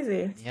 That's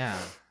crazy. Yeah,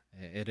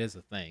 it is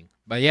a thing.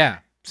 But yeah,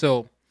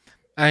 so,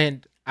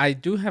 and I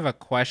do have a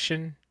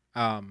question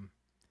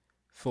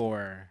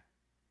for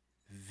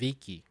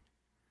Vicky.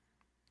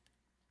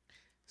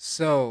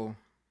 So,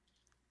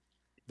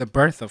 the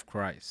birth of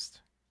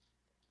Christ,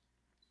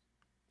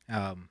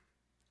 um,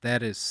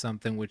 that is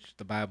something which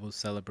the Bible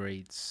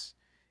celebrates.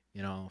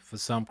 For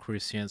some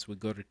Christians, we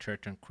go to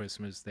church on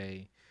Christmas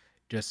Day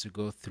just to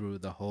go through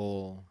the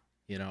whole,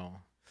 you know,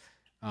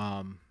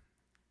 um,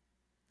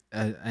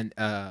 and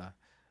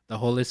the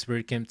Holy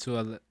Spirit came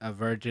to a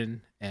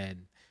virgin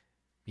and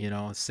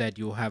said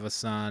you'll have a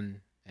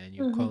son and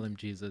you Mhm. call him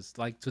Jesus,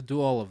 like to do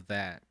all of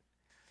that.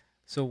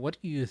 So, what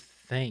do you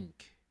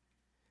think?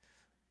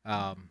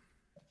 Um,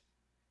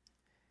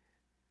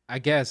 I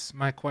guess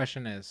my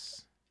question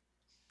is,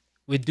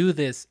 we do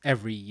this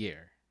every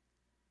year.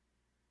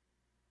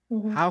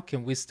 Mhm. How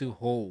can we still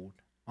hold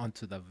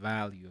onto the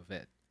value of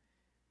it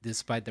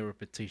despite the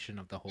repetition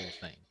of the whole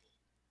thing?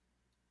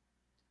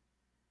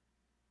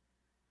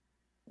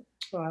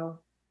 Wow.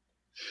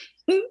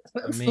 I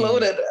It's mean,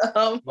 loaded.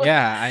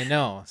 yeah, I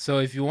know. So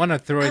if you want to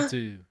throw it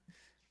to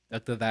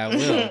Dr. That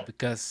will,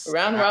 because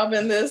Round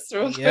robin this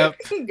real quick. yep.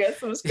 Get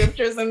some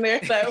scriptures in there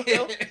that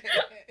will.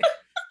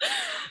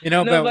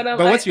 No, but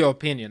But what's your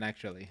opinion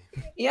actually?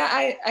 yeah,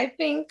 I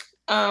think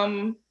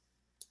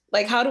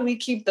like how do we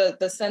keep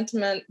the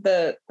sentiment,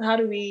 the how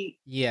do we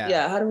Yeah.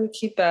 yeah, how do we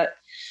keep that?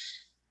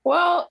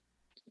 Well,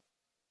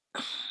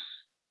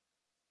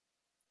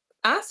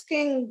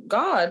 asking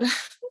God.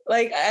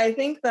 Like I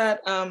think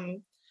that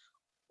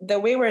the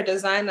way we're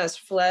designed as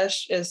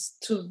flesh is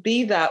to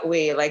be that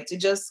way, like to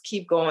just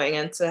keep going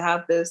and to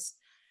have this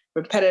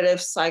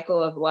repetitive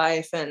cycle of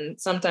life, and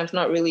sometimes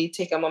not really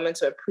take a moment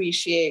to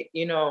appreciate,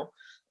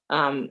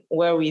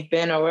 where we've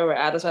been or where we're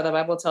at. That's why the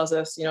Bible tells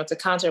us, to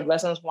count your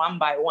blessings one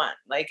by one.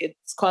 Like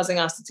it's causing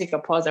us to take a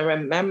pause and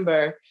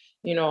remember,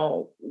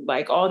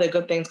 like all the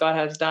good things God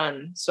has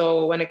done.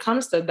 So when it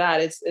comes to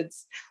that,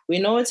 it's we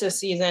know it's a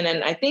season,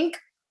 and I think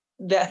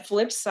the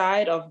flip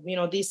side of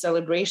these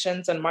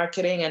celebrations and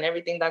marketing and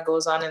everything that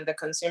goes on in the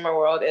consumer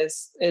world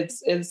is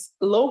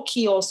low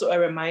key also a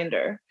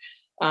reminder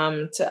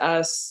to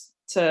us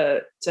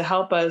to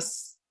help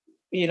us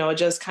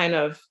just kind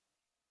of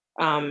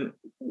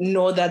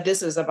know that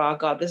this is about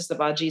God, this is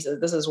about Jesus,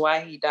 this is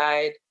why he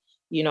died,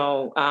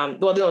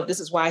 this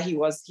is why he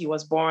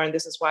was born,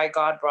 this is why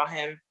God brought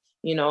him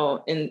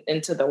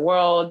into the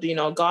world.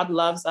 God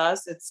loves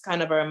us. It's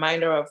kind of a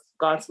reminder of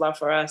God's love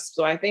for us.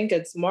 So I think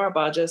it's more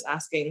about just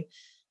asking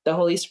the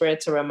Holy Spirit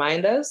to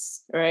remind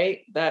us,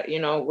 right? That,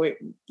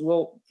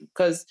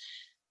 because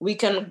we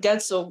can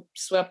get so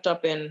swept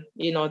up in,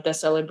 the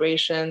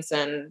celebrations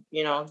and,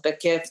 the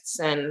gifts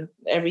and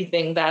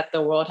everything that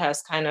the world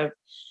has kind of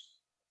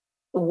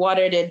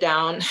watered it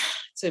down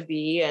to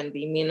be and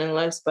be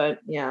meaningless. But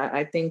yeah,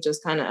 I think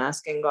just kind of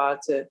asking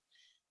God to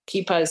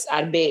keep us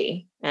at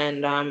bay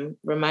and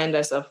remind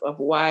us of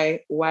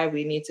why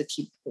we need to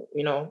keep,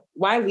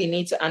 why we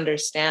need to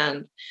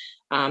understand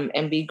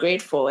and be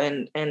grateful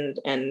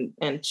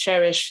and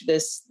cherish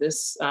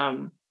this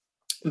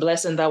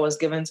blessing that was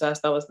given to us,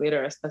 that was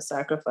later a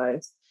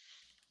sacrifice.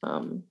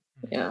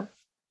 Yeah.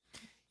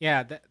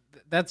 Yeah,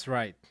 that's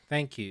right.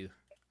 Thank you.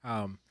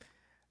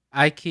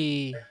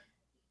 Ike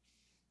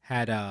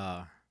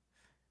had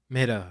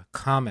made a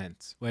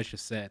comment where she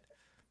said,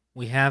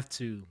 we have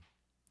to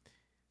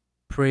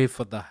pray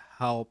for the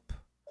help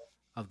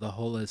of the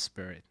Holy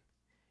Spirit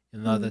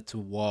in order to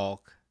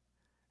walk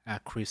our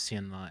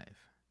Christian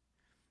life.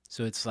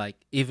 So it's like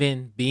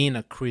even being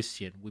a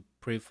Christian, we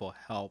pray for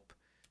help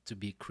to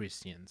be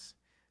Christians.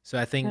 So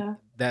I think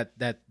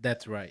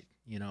that's right,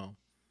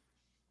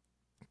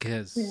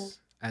 because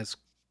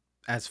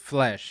as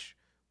flesh,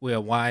 we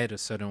are wired a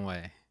certain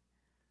way.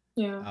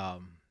 Yeah.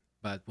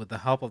 But with the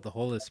help of the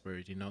Holy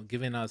Spirit,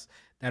 giving us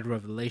that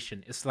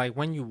revelation, it's like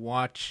when you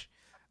watch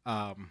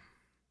The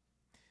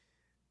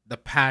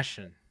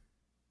Passion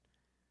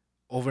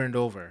over and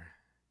over.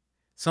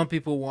 Some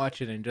people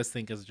watch it and just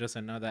think it's just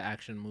another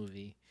action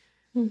movie.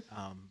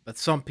 But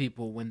some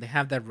people, when they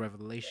have that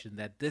revelation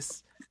that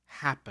this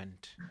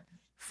happened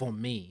for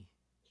me,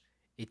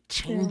 it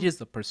changes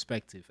the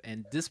perspective.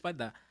 And despite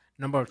the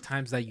number of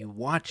times that you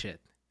watch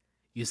it,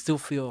 you still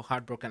feel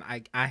heartbroken.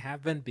 I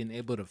haven't been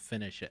able to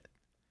finish it.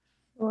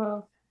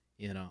 Wow.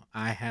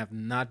 I have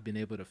not been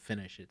able to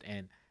finish it.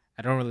 And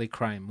I don't really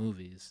cry in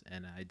movies.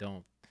 And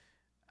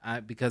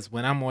because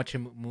when I'm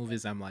watching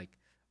movies, I'm like,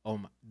 oh,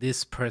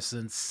 this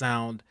person's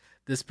sound,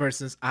 this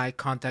person's eye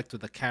contact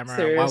with the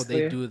camera, why would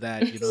they Seriously. do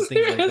that? Things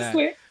like that.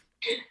 Seriously.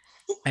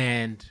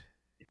 And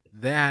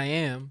there I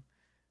am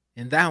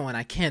in that one.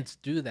 I can't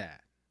do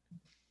that.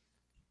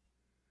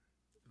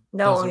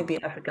 That'll Those only are-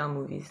 be African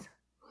movies.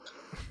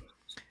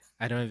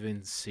 I don't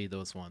even see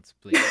those ones,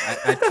 please.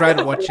 I tried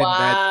watching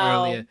that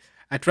Wow. earlier.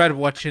 I tried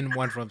watching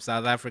one from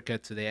South Africa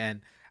today, and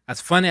as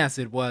funny as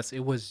it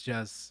was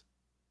just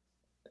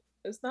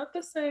It's not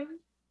the same.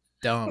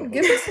 dumb.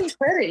 Give us some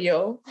credit,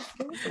 yo.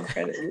 Give us some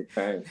credit. We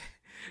tried.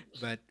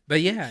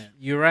 But yeah,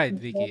 you're right,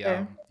 Vicky.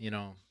 Okay.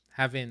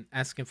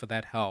 Asking for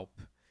that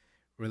help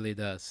really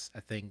does.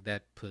 I think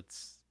that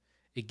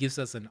it gives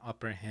us an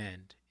upper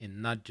hand in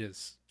not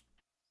just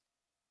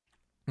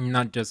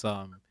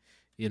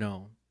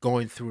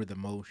going through the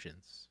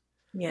motions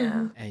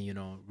Yeah.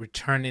 and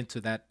returning to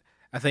that.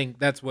 I think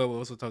that's where we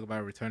also talk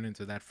about returning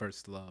to that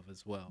first love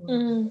as well.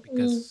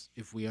 Because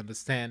if we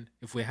understand,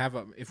 if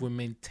we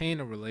maintain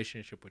a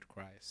relationship with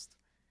Christ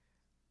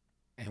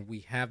and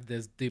we have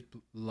this deep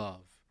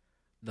love,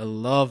 the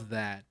love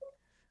that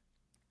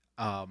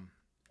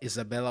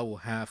Isabella will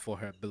have for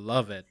her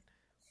beloved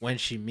when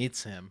she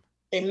meets him,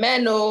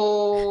 Amen.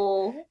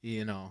 Oh.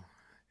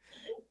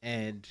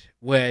 and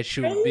where she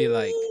would be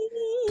like,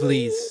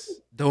 please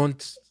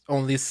don't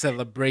only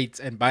celebrate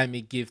and buy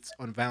me gifts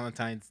on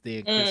Valentine's Day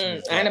and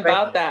Christmas I ain't Day.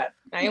 about that.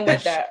 I ain't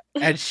with that.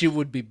 And she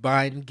would be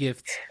buying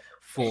gifts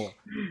for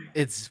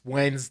it's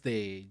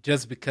Wednesday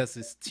just because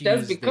it's Tuesday.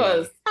 Just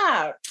because.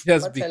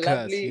 Just What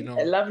because,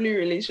 a lovely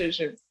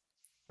relationship.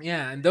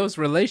 Yeah, and those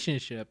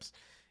relationships,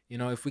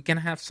 if we can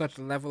have such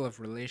a level of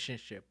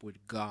relationship with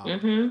God, I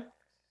think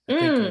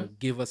it will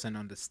give us an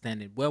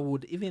understanding where we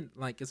would even,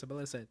 like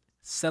Isabella said,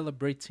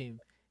 celebrate him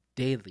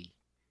daily.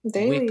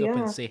 Wake up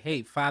and say,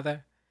 hey,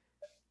 Father,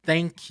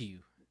 thank you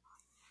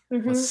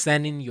for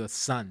sending your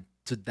son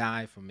to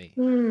die for me.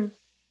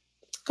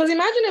 Because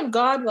imagine if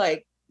God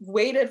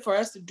waited for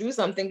us to do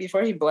something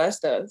before he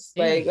blessed us.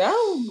 We'll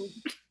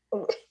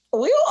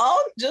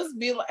all just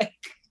be like,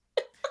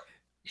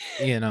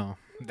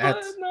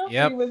 that's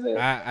yep.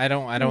 I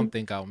don't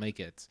think I'll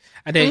make it.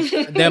 I think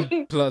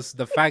then plus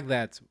the fact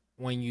that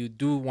when you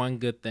do one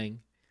good thing,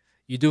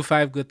 You do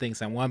five good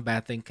things, and one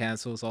bad thing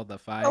cancels all the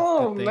five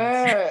Oh good things.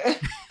 man.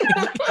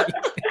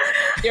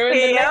 You're in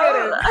the Yeah.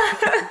 negative.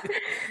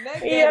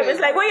 Yeah, it's Negative.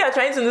 like when you're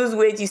trying to lose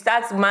weight, you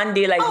start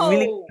Monday like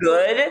really Oh.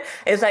 good.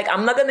 It's like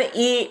I'm not gonna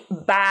eat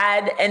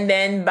bad, and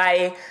then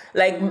by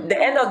like the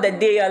end of the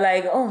day, you're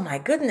like, oh my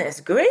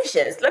goodness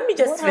gracious, let me What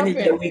just finish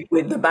the happened? week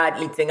with the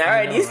bad eating.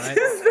 I know, Already. right?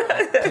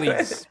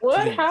 Please,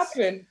 What please,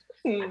 happened?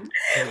 please.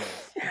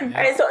 All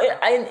Yeah. right, so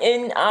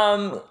in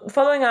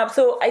following up,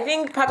 so I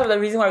think part of the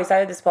reason why we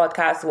started this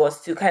podcast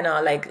was to kind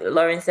of, like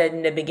Lauren said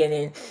in the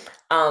beginning,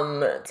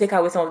 take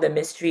away some of the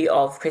mystery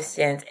of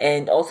Christians,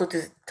 and also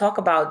to talk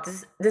about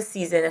this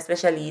season,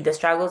 especially the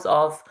struggles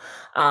of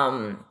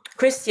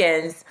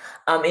Christians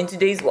in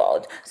today's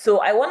world. So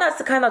I want us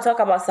to kind of talk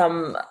about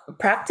some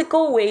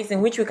practical ways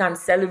in which we can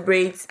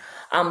celebrate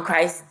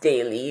Christ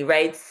daily,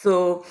 right?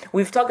 So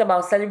we've talked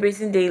about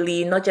celebrating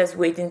daily, not just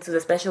waiting to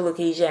the special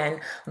occasion,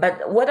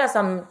 but what are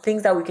some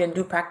things that we can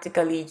do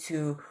practically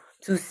to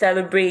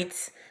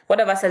celebrate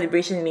whatever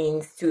celebration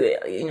means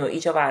to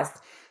each of us.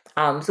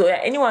 So yeah,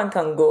 anyone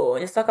can go.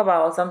 Just talk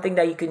about something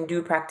that you can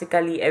do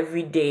practically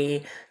every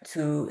day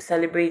to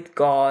celebrate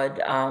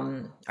God,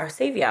 our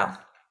Savior.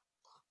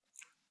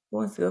 Who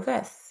wants to go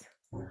first?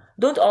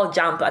 Don't all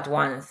jump at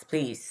once,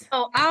 please.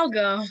 Oh, I'll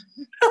go.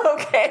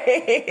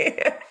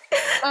 Okay.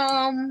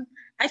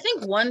 I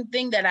think one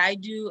thing that I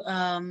do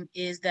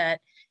is that,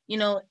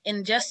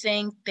 in just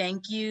saying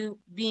thank you,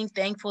 being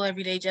thankful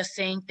every day, just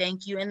saying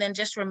thank you, and then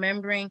just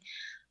remembering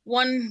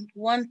one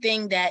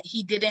thing that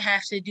he didn't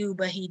have to do,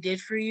 but he did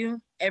for you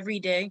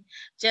every day.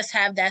 Just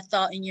have that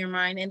thought in your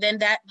mind, and then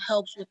that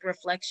helps with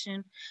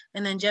reflection.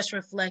 And then just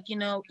reflect,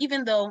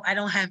 even though I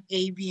don't have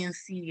A, B, and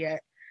C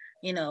yet,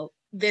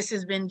 this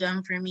has been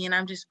done for me, and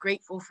I'm just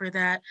grateful for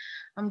that.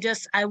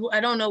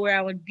 I don't know where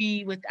I would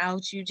be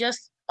without you.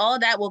 Just all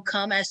that will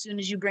come as soon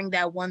as you bring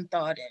that one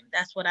thought in.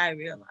 That's what I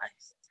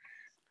realized.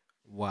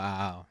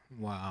 Wow,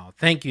 wow.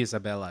 Thank you,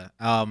 Isabella.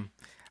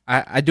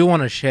 I do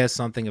want to share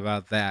something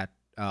about that.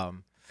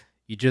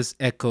 You just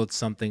echoed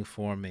something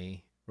for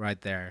me right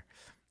there.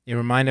 It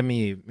reminded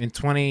me in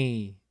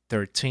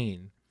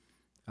 2013,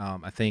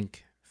 I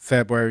think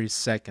February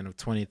 2nd of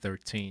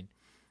 2013,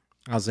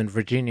 I was in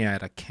Virginia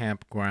at a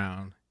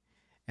campground,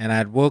 and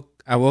I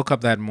woke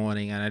up that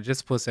morning and I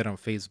just posted on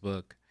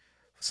Facebook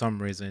for some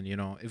reason,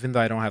 even though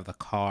I don't have the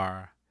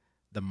car,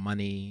 the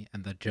money,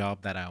 and the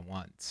job that I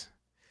want,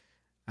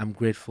 I'm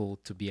grateful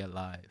to be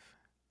alive.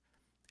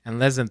 And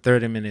less than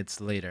 30 minutes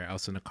later, I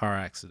was in a car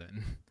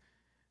accident,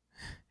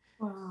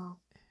 Wow.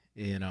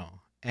 you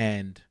know.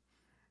 And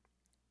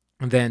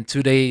then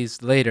 2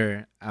 days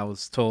later, I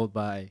was told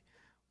by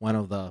one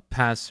of the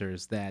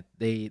pastors that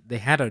they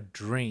had a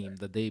dream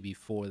the day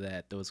before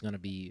that there was going to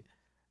be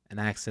an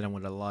accident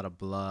with a lot of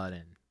blood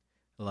and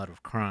a lot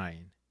of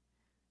crying.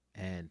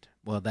 And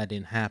well, that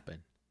didn't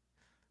happen,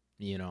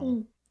 you know.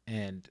 Mm.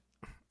 And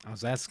I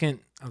was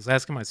asking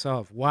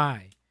myself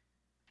why.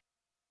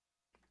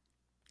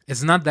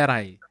 It's not that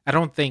I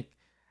don't think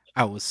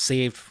I was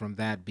saved from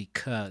that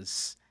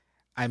because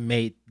I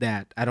made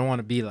that. I don't want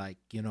to be like,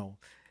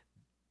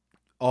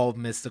 all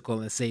mystical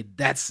and say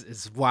that's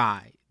is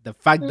why. The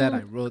fact that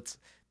I Mm. wrote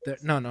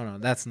no, no, no,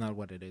 that's not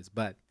what it is.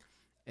 But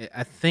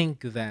I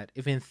think that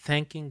even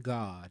thanking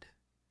God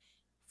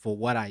for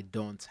what I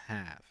don't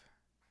have,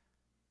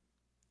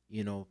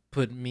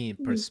 put me in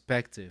Mm.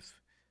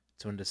 perspective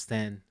to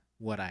understand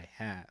what I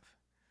have.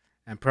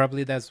 And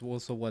probably that's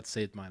also what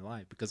saved my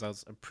life because I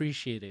was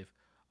appreciative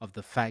of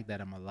the fact that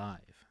I'm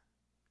alive.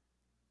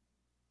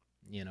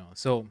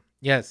 So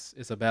yes,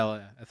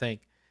 Isabella, I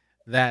think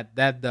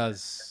that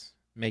does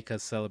make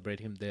us celebrate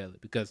him daily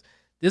because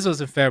this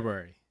was in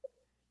February.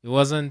 It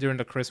wasn't during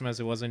the Christmas.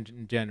 It wasn't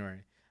in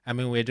January. I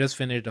mean, we had just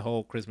finished the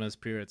whole Christmas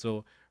period,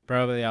 so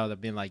probably I would have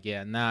been like,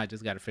 yeah, now I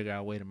just got to figure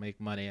out a way to make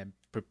money and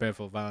prepare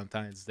for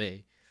Valentine's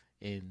Day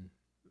in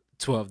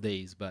 12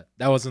 days. But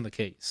that wasn't the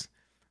case,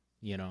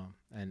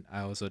 and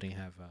I also didn't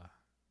have a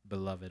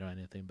beloved or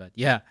anything. But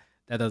yeah,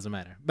 that doesn't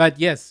matter. But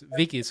yes,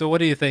 Vicky, so what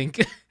do you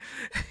think?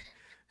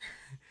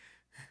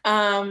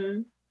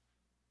 Um.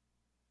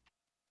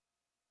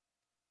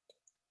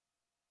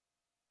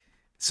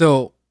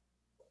 So,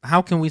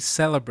 how can we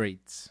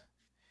celebrate,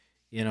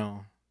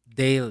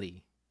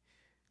 daily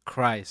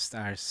Christ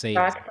our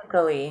Savior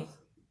Practically.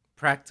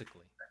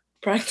 practically?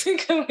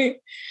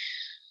 Practically.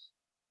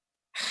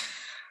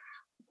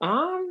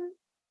 Um.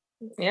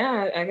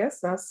 Yeah, I guess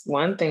that's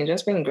one thing.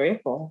 Just being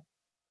grateful,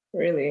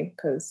 really,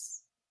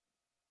 because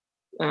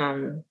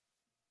um,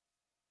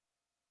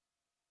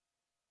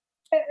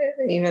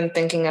 even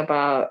thinking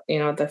about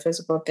the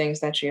physical things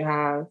that you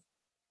have,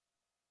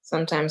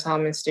 sometimes how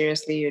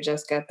mysteriously you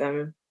just get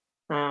them,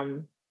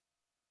 um,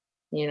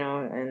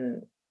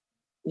 and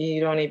you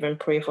don't even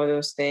pray for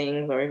those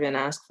things or even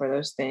ask for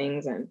those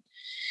things, and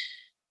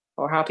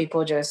or how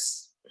people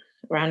just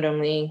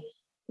randomly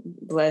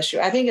bless you.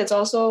 I think it's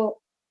also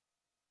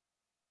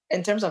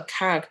in terms of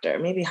character,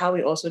 maybe how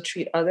we also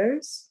treat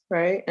others,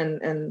 right?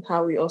 And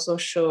how we also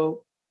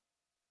show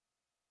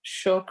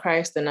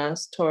Christ in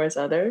us towards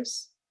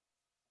others.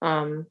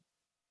 Um,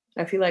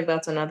 I feel like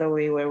that's another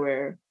way where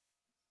we're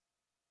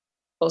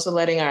also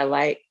letting our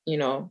light,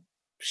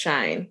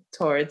 shine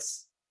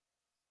towards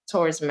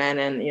men,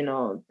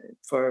 and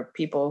for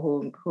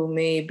people who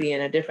may be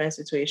in a different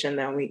situation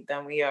than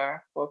we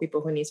are, or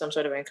people who need some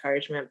sort of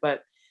encouragement.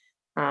 But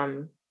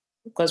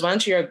because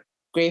once you're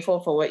grateful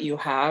for what you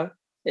have,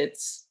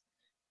 it's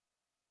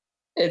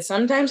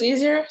sometimes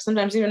easier.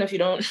 Sometimes even if you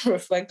don't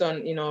reflect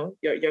on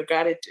your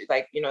gratitude,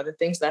 like the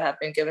things that have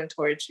been given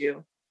towards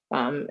you,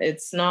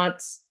 it's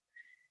not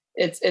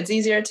it's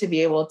easier to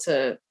be able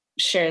to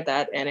share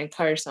that and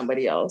encourage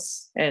somebody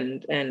else,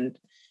 and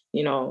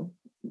you know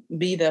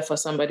be there for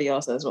somebody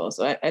else as well.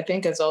 So I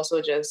think it's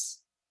also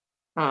just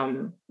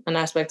an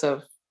aspect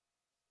of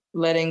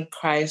letting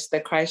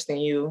the Christ in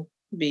you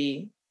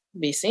be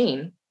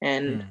seen,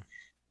 and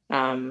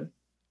um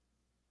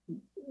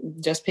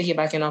just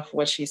piggybacking off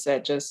what she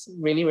said, just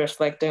really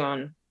reflecting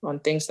on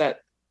things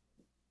that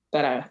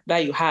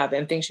you have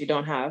and things you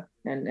don't have,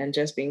 and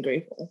just being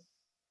grateful.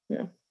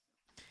 Yeah.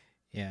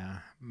 Yeah.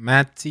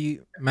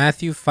 Matthew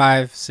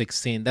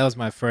 5:16. That was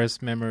my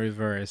first memory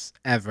verse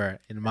ever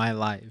in my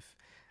life.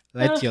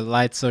 Let your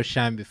light so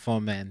shine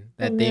before men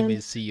that they may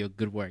Amen. see your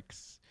good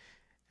works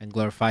and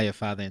glorify your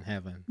Father in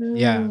heaven.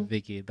 Yeah,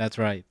 Vicky, that's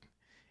right.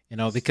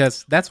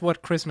 Because that's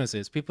what Christmas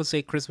is. People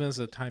say Christmas is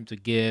a time to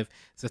give,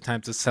 it's a time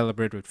to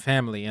celebrate with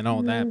family and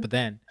all that, but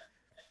then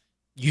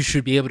you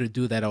should be able to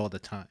do that all the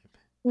time.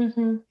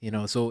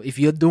 So if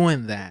you're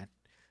doing that,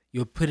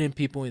 you're putting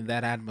people in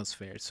that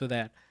atmosphere so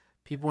that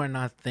people are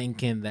not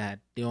thinking that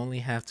they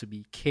only have to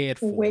be cared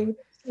for Wait.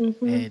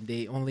 and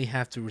they only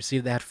have to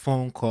receive that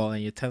phone call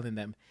and you're telling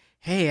them,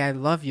 "Hey, I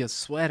love your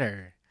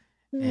sweater."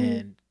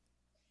 And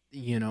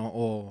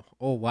oh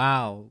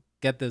wow,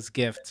 get this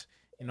gift.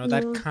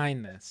 That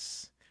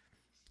kindness,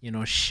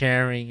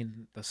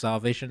 sharing the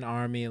Salvation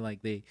Army,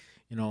 like they,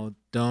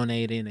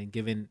 donating and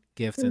giving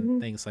gifts and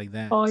things like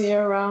that All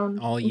year round.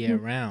 all year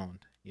round,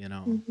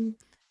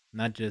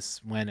 not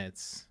just when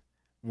it's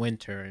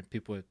winter and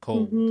people are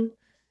cold and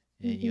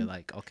you're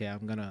like, okay,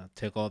 I'm gonna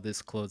take all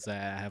these clothes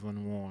that I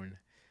haven't worn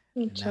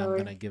and now I'm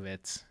gonna give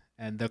it.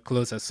 And the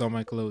clothes are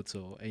summer clothes,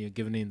 and you're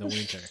giving it in the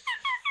winter.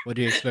 What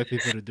do you expect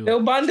people to do? They'll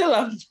bundle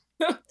up.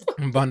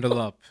 Bundle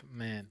up,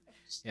 man.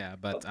 Yeah,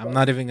 but I'm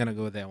not even gonna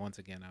go there once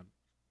again.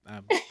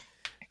 I'm,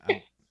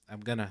 I'm, I'm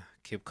gonna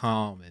keep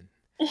calm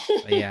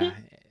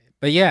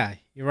but yeah,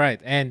 you're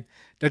right. And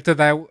Doctor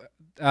Thy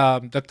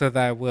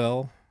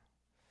Will,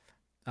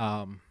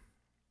 um,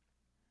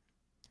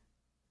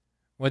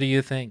 what do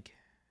you think?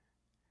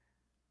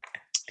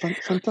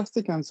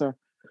 Fantastic answer.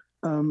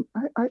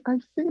 I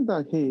think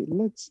that, hey,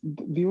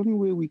 the only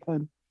way we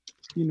can,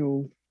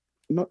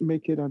 not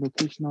make it an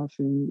occasional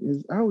thing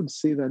is, I would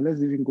say that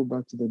let's even go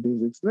back to the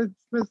basics.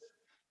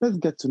 Let's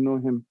get to know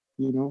him.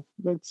 When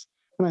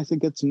I say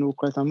get to know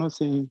Christ, I'm not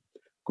saying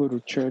go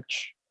to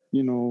church,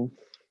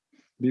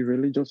 be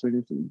religious or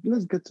anything.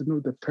 Let's get to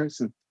know the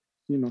person,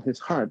 his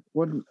heart,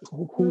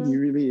 who he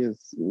really is,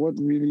 what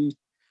really,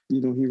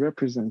 he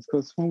represents.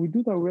 Because when we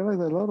do that, we realize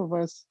a lot of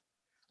us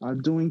are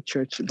doing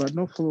church but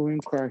not following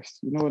Christ.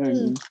 You know what I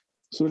mean?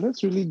 So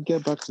let's really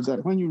get back to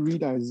that. When you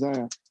read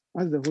Isaiah,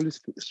 ask the Holy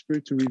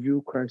Spirit to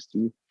reveal Christ to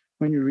you.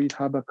 When you read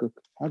Habakkuk,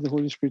 ask the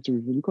Holy Spirit to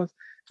reveal, because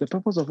the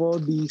purpose of all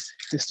these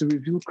is to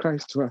reveal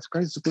Christ to us.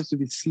 Christ is supposed to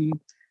be seen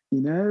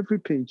in every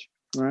page,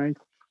 right,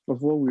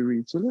 of what we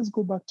read. So let's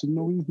go back to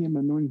knowing him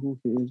and knowing who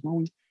he is.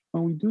 When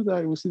we do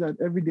that, we'll see that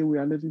every day we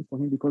are living for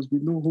him because we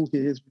know who he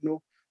is, we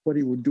know what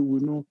he would do, we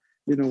know,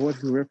 what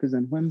he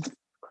represents. When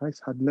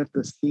Christ had left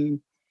the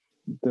scene,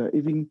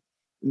 even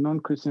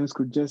non-Christians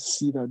could just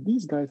see that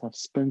these guys have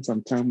spent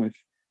some time with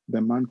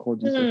the man called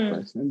Jesus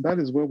Christ. And that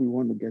is where we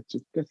want to get to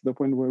the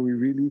point where we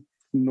really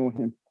know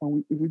him.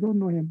 If we don't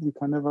know him, we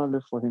can never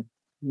live for him,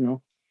 Yeah.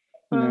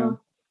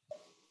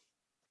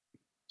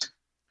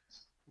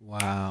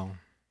 Wow.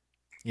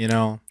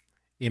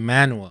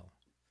 Emmanuel,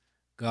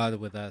 God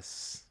with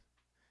us.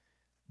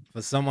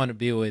 For someone to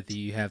be with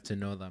you, you have to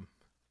know them.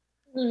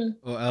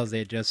 Or else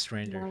they're just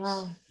strangers.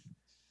 Wow.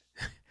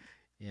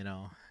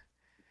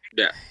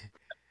 Yeah.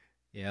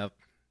 Yep.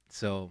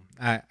 So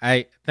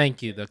I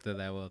thank you, Dr.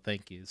 Dawel.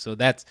 Thank you. So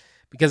that's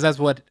because that's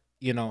what,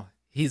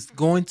 he's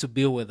going to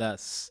be with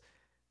us.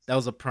 That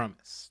was a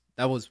promise.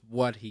 That was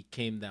what he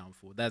came down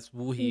for. That's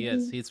who he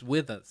is. He's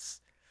with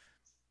us.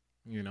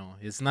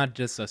 He's not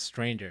just a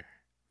stranger.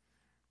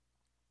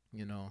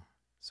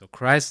 So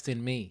Christ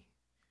in me.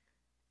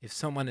 If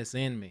someone is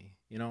in me,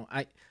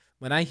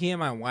 when I hear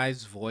my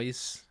wife's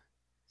voice,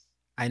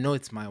 I know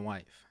it's my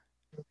wife.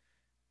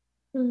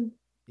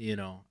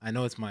 I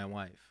know it's my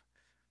wife.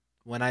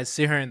 When I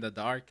see her in the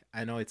dark,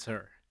 I know it's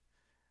her.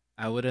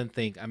 I wouldn't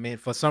think. I mean,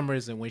 for some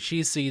reason, when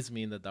she sees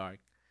me in the dark,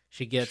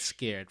 she gets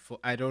scared.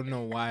 I don't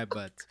know why,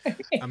 but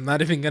I'm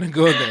not even gonna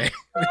go there.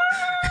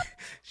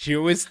 She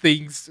always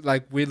thinks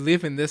like we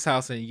live in this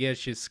house, and yet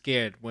she's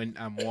scared when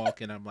I'm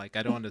walking. I'm like,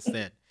 I don't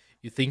understand.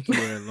 You think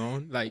you're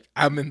alone? Like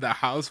I'm in the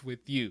house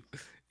with you.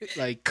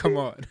 Like, come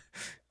on.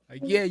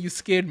 Like, yeah, you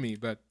scared me,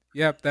 but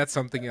yep, that's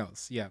something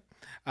else. Yeah.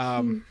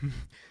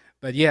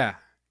 But yeah,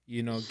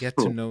 get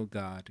to know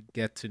God,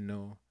 get to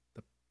know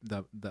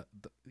the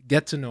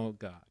get to know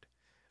God.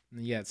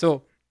 Yeah.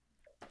 So,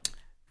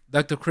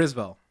 Dr.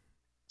 Criswell,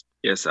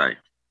 Yes, I.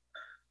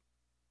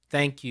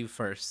 thank you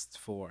first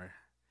for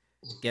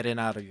getting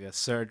out of your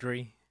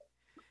surgery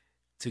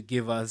to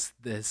give us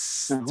I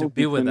this, to hope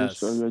be you with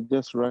finished or us. you're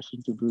just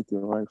rushing to be with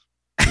your wife.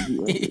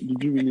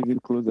 Did you really even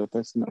close the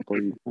person up or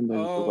you handed it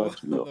over Oh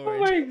to your Oh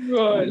Lord! my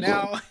oh gosh.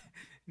 God.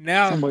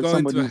 Now I'm going to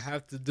Somebody's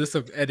have to do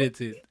some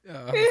editing.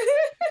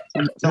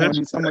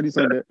 somebody's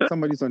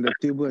on the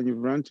table and you've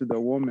run to the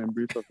warm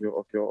embrace of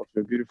your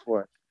beautiful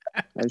wife.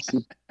 I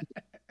see.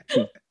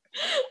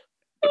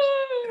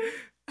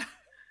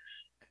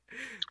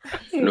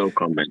 No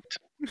comment.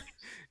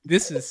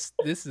 This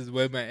is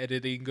where my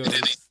editing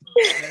goes.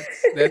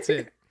 That's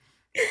it.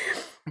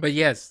 But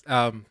yes,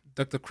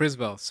 Dr.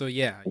 Criswell. So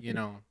yeah,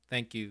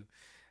 thank you.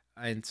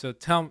 And so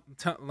tell,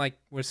 like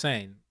we're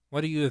saying,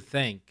 what do you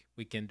think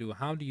we can do?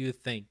 How do you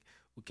think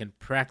we can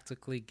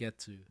practically get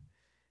to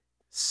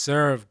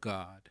serve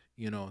God?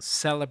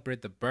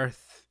 Celebrate the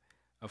birth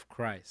of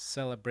Christ,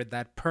 celebrate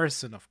that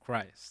person of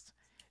Christ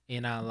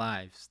in our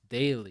lives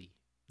daily,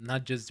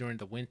 not just during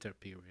the winter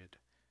period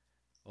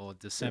or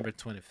December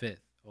 25th,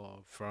 or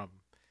from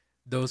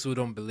those who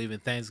don't believe in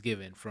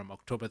Thanksgiving from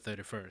October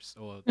 31st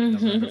or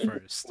November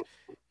 1st,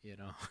 you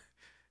know.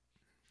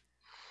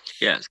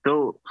 Yeah.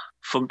 So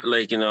for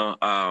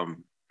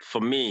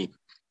me,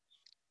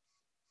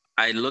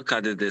 I look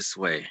at it this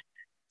way.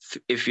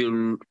 If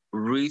you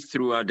read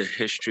throughout the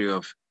history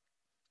of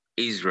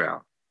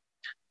Israel,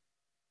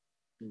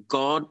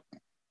 God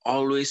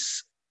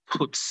always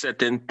put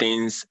certain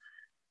things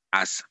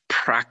as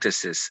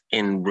practices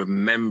in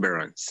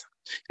remembrance.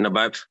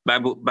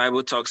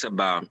 Bible talks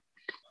about,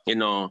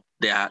 there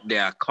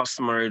are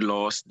customary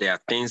laws, there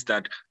are things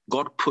that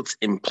God puts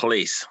in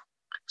place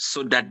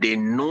so that they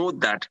know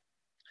that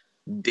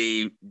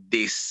they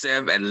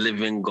serve a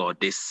living God.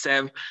 They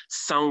serve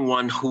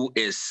someone who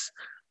is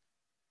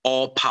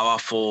all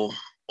powerful,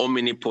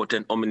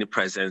 omnipotent,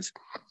 omnipresent.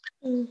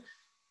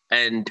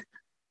 And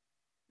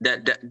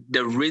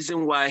the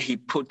reason why he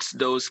puts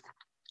those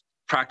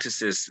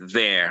practices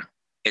there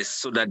is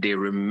so that they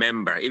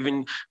remember.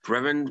 Even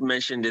Reverend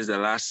mentioned this the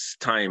last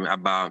time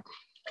about,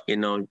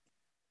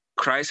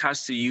 Christ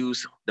has to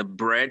use the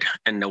bread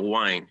and the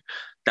wine,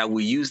 that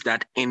we use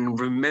that in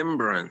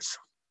remembrance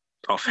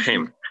of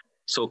him.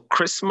 So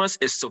Christmas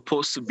is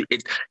supposed to be,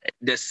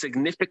 the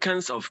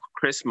significance of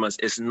Christmas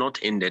is not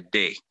in the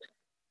day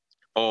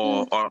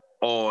or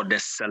the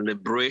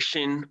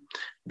celebration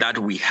that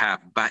we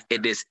have, but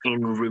it is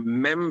in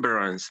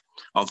remembrance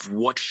of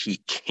what he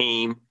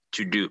came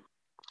to do.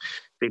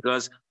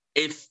 Because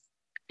if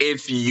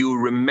you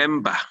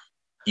remember,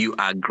 you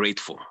are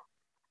grateful.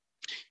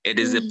 It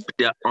is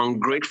the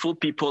ungrateful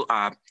people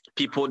are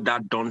people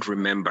that don't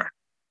remember.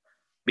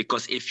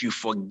 Because if you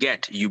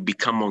forget, you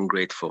become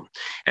ungrateful.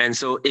 And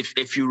so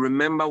if you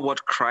remember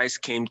what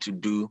Christ came to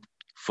do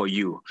for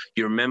you,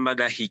 you remember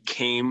that he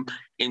came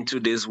into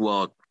this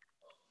world,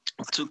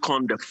 took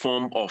on the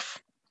form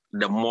of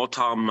the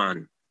mortal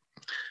man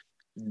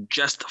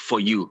just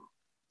for you,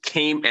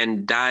 came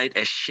and died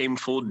a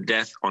shameful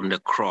death on the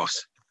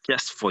cross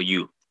just for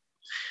you,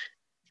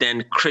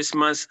 then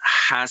Christmas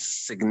has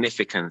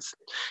significance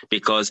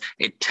because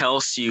it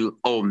tells you,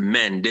 oh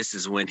man, this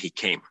is when he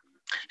came.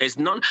 It's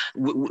not,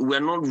 we're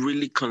not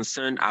really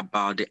concerned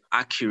about the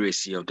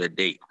accuracy of the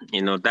date.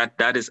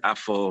 That is up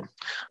for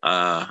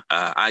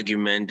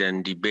argument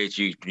and debate.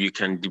 You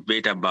can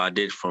debate about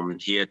it from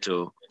here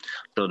to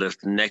the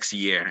next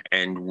year,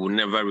 and we'll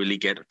never really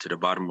get to the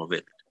bottom of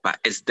it. But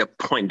it's the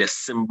point, the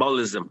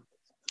symbolism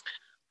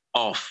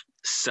of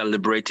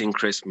celebrating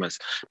Christmas,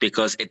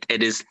 because it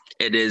is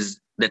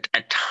that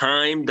a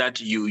time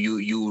that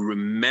you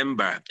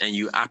remember and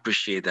you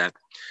appreciate that,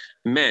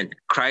 man,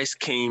 Christ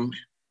came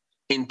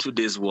into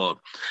this world.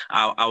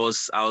 I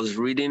was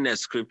reading a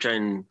scripture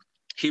in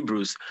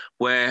Hebrews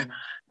where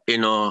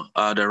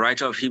the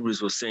writer of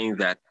Hebrews was saying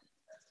that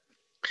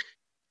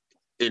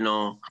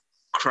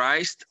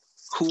Christ,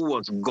 who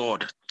was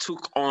God,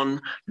 took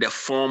on the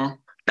form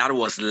that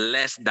was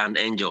less than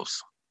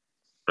angels,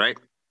 right?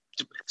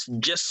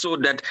 Just so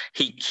that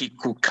he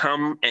could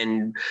come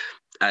and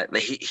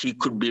he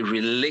could be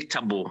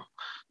relatable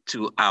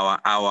to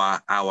our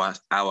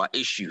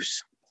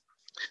issues,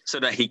 so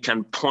that he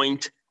can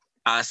point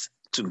us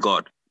to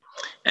God.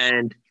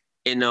 And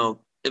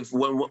if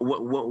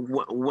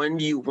when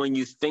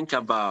you think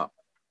about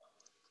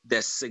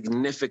the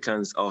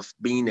significance of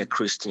being a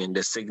Christian,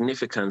 the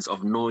significance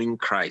of knowing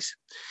Christ,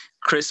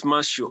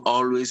 Christmas should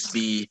always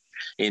be,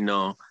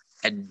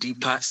 a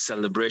deeper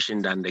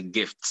celebration than the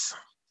gifts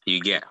you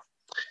get.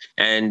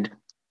 And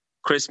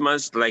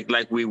Christmas, like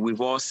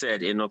we've all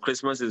said,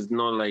 Christmas is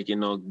not like,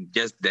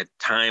 just the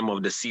time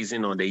of the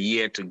season or the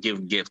year to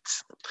give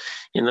gifts.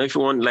 If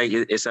you want, like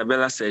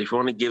Isabella said, if you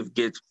want to give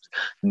gifts,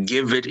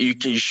 give it. You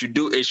should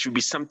do it. Should be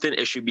something.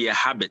 It should be a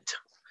habit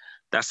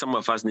that some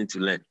of us need to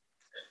learn.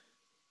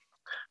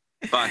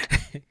 But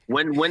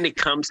when it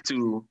comes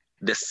to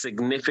the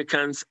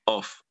significance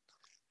of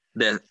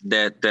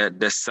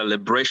the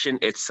celebration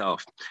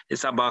itself.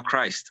 It's about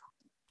Christ.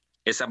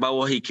 It's about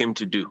what he came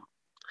to do.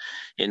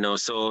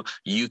 So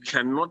you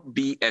cannot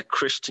be a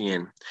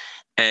Christian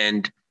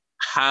and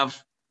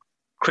have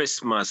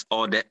Christmas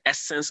or the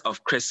essence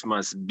of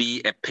Christmas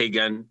be a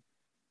pagan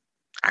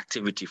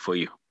activity for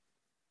you.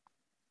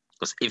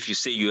 Because if you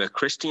say you're a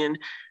Christian,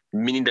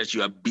 meaning that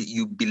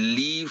you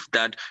believe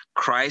that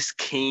Christ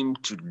came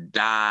to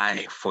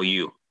die for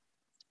you.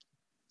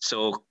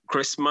 So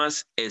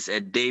Christmas is a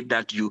day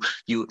that you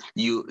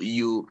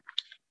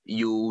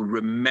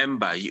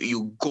remember,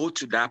 you go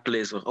to that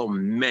place of, oh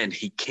man,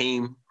 he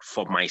came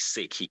for my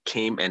sake. He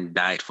came and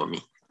died for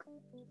me.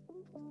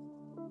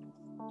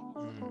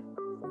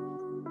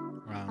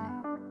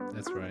 Wow,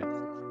 that's right.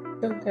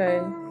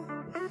 Okay.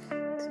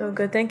 So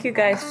good. Thank you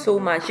guys so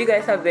much. You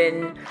guys have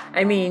been,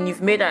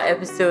 you've made our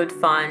episode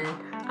fun.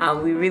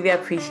 We really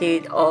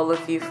appreciate all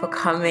of you for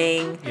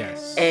coming.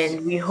 Yes.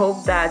 And we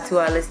hope that to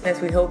our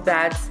listeners, we hope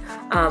that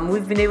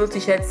we've been able to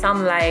shed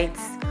some light.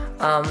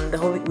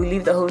 We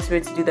leave the Holy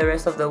Spirit to do the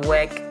rest of the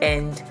work.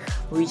 And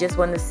we just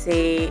want to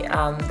say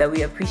that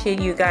we appreciate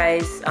you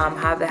guys.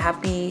 Have a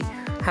happy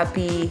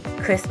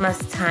Christmas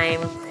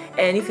time.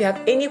 And if you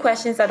have any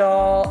questions at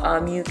all,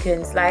 you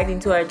can slide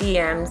into our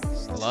DMs.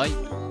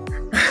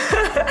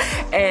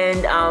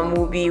 And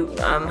we'll be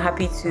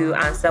happy to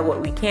answer what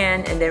we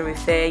can, and then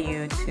refer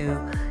you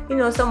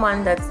to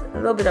someone that's a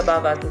little bit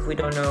above us if we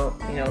don't know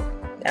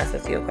the answer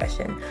to your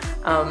question.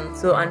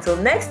 So until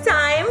next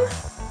time,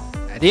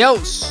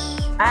 Adios.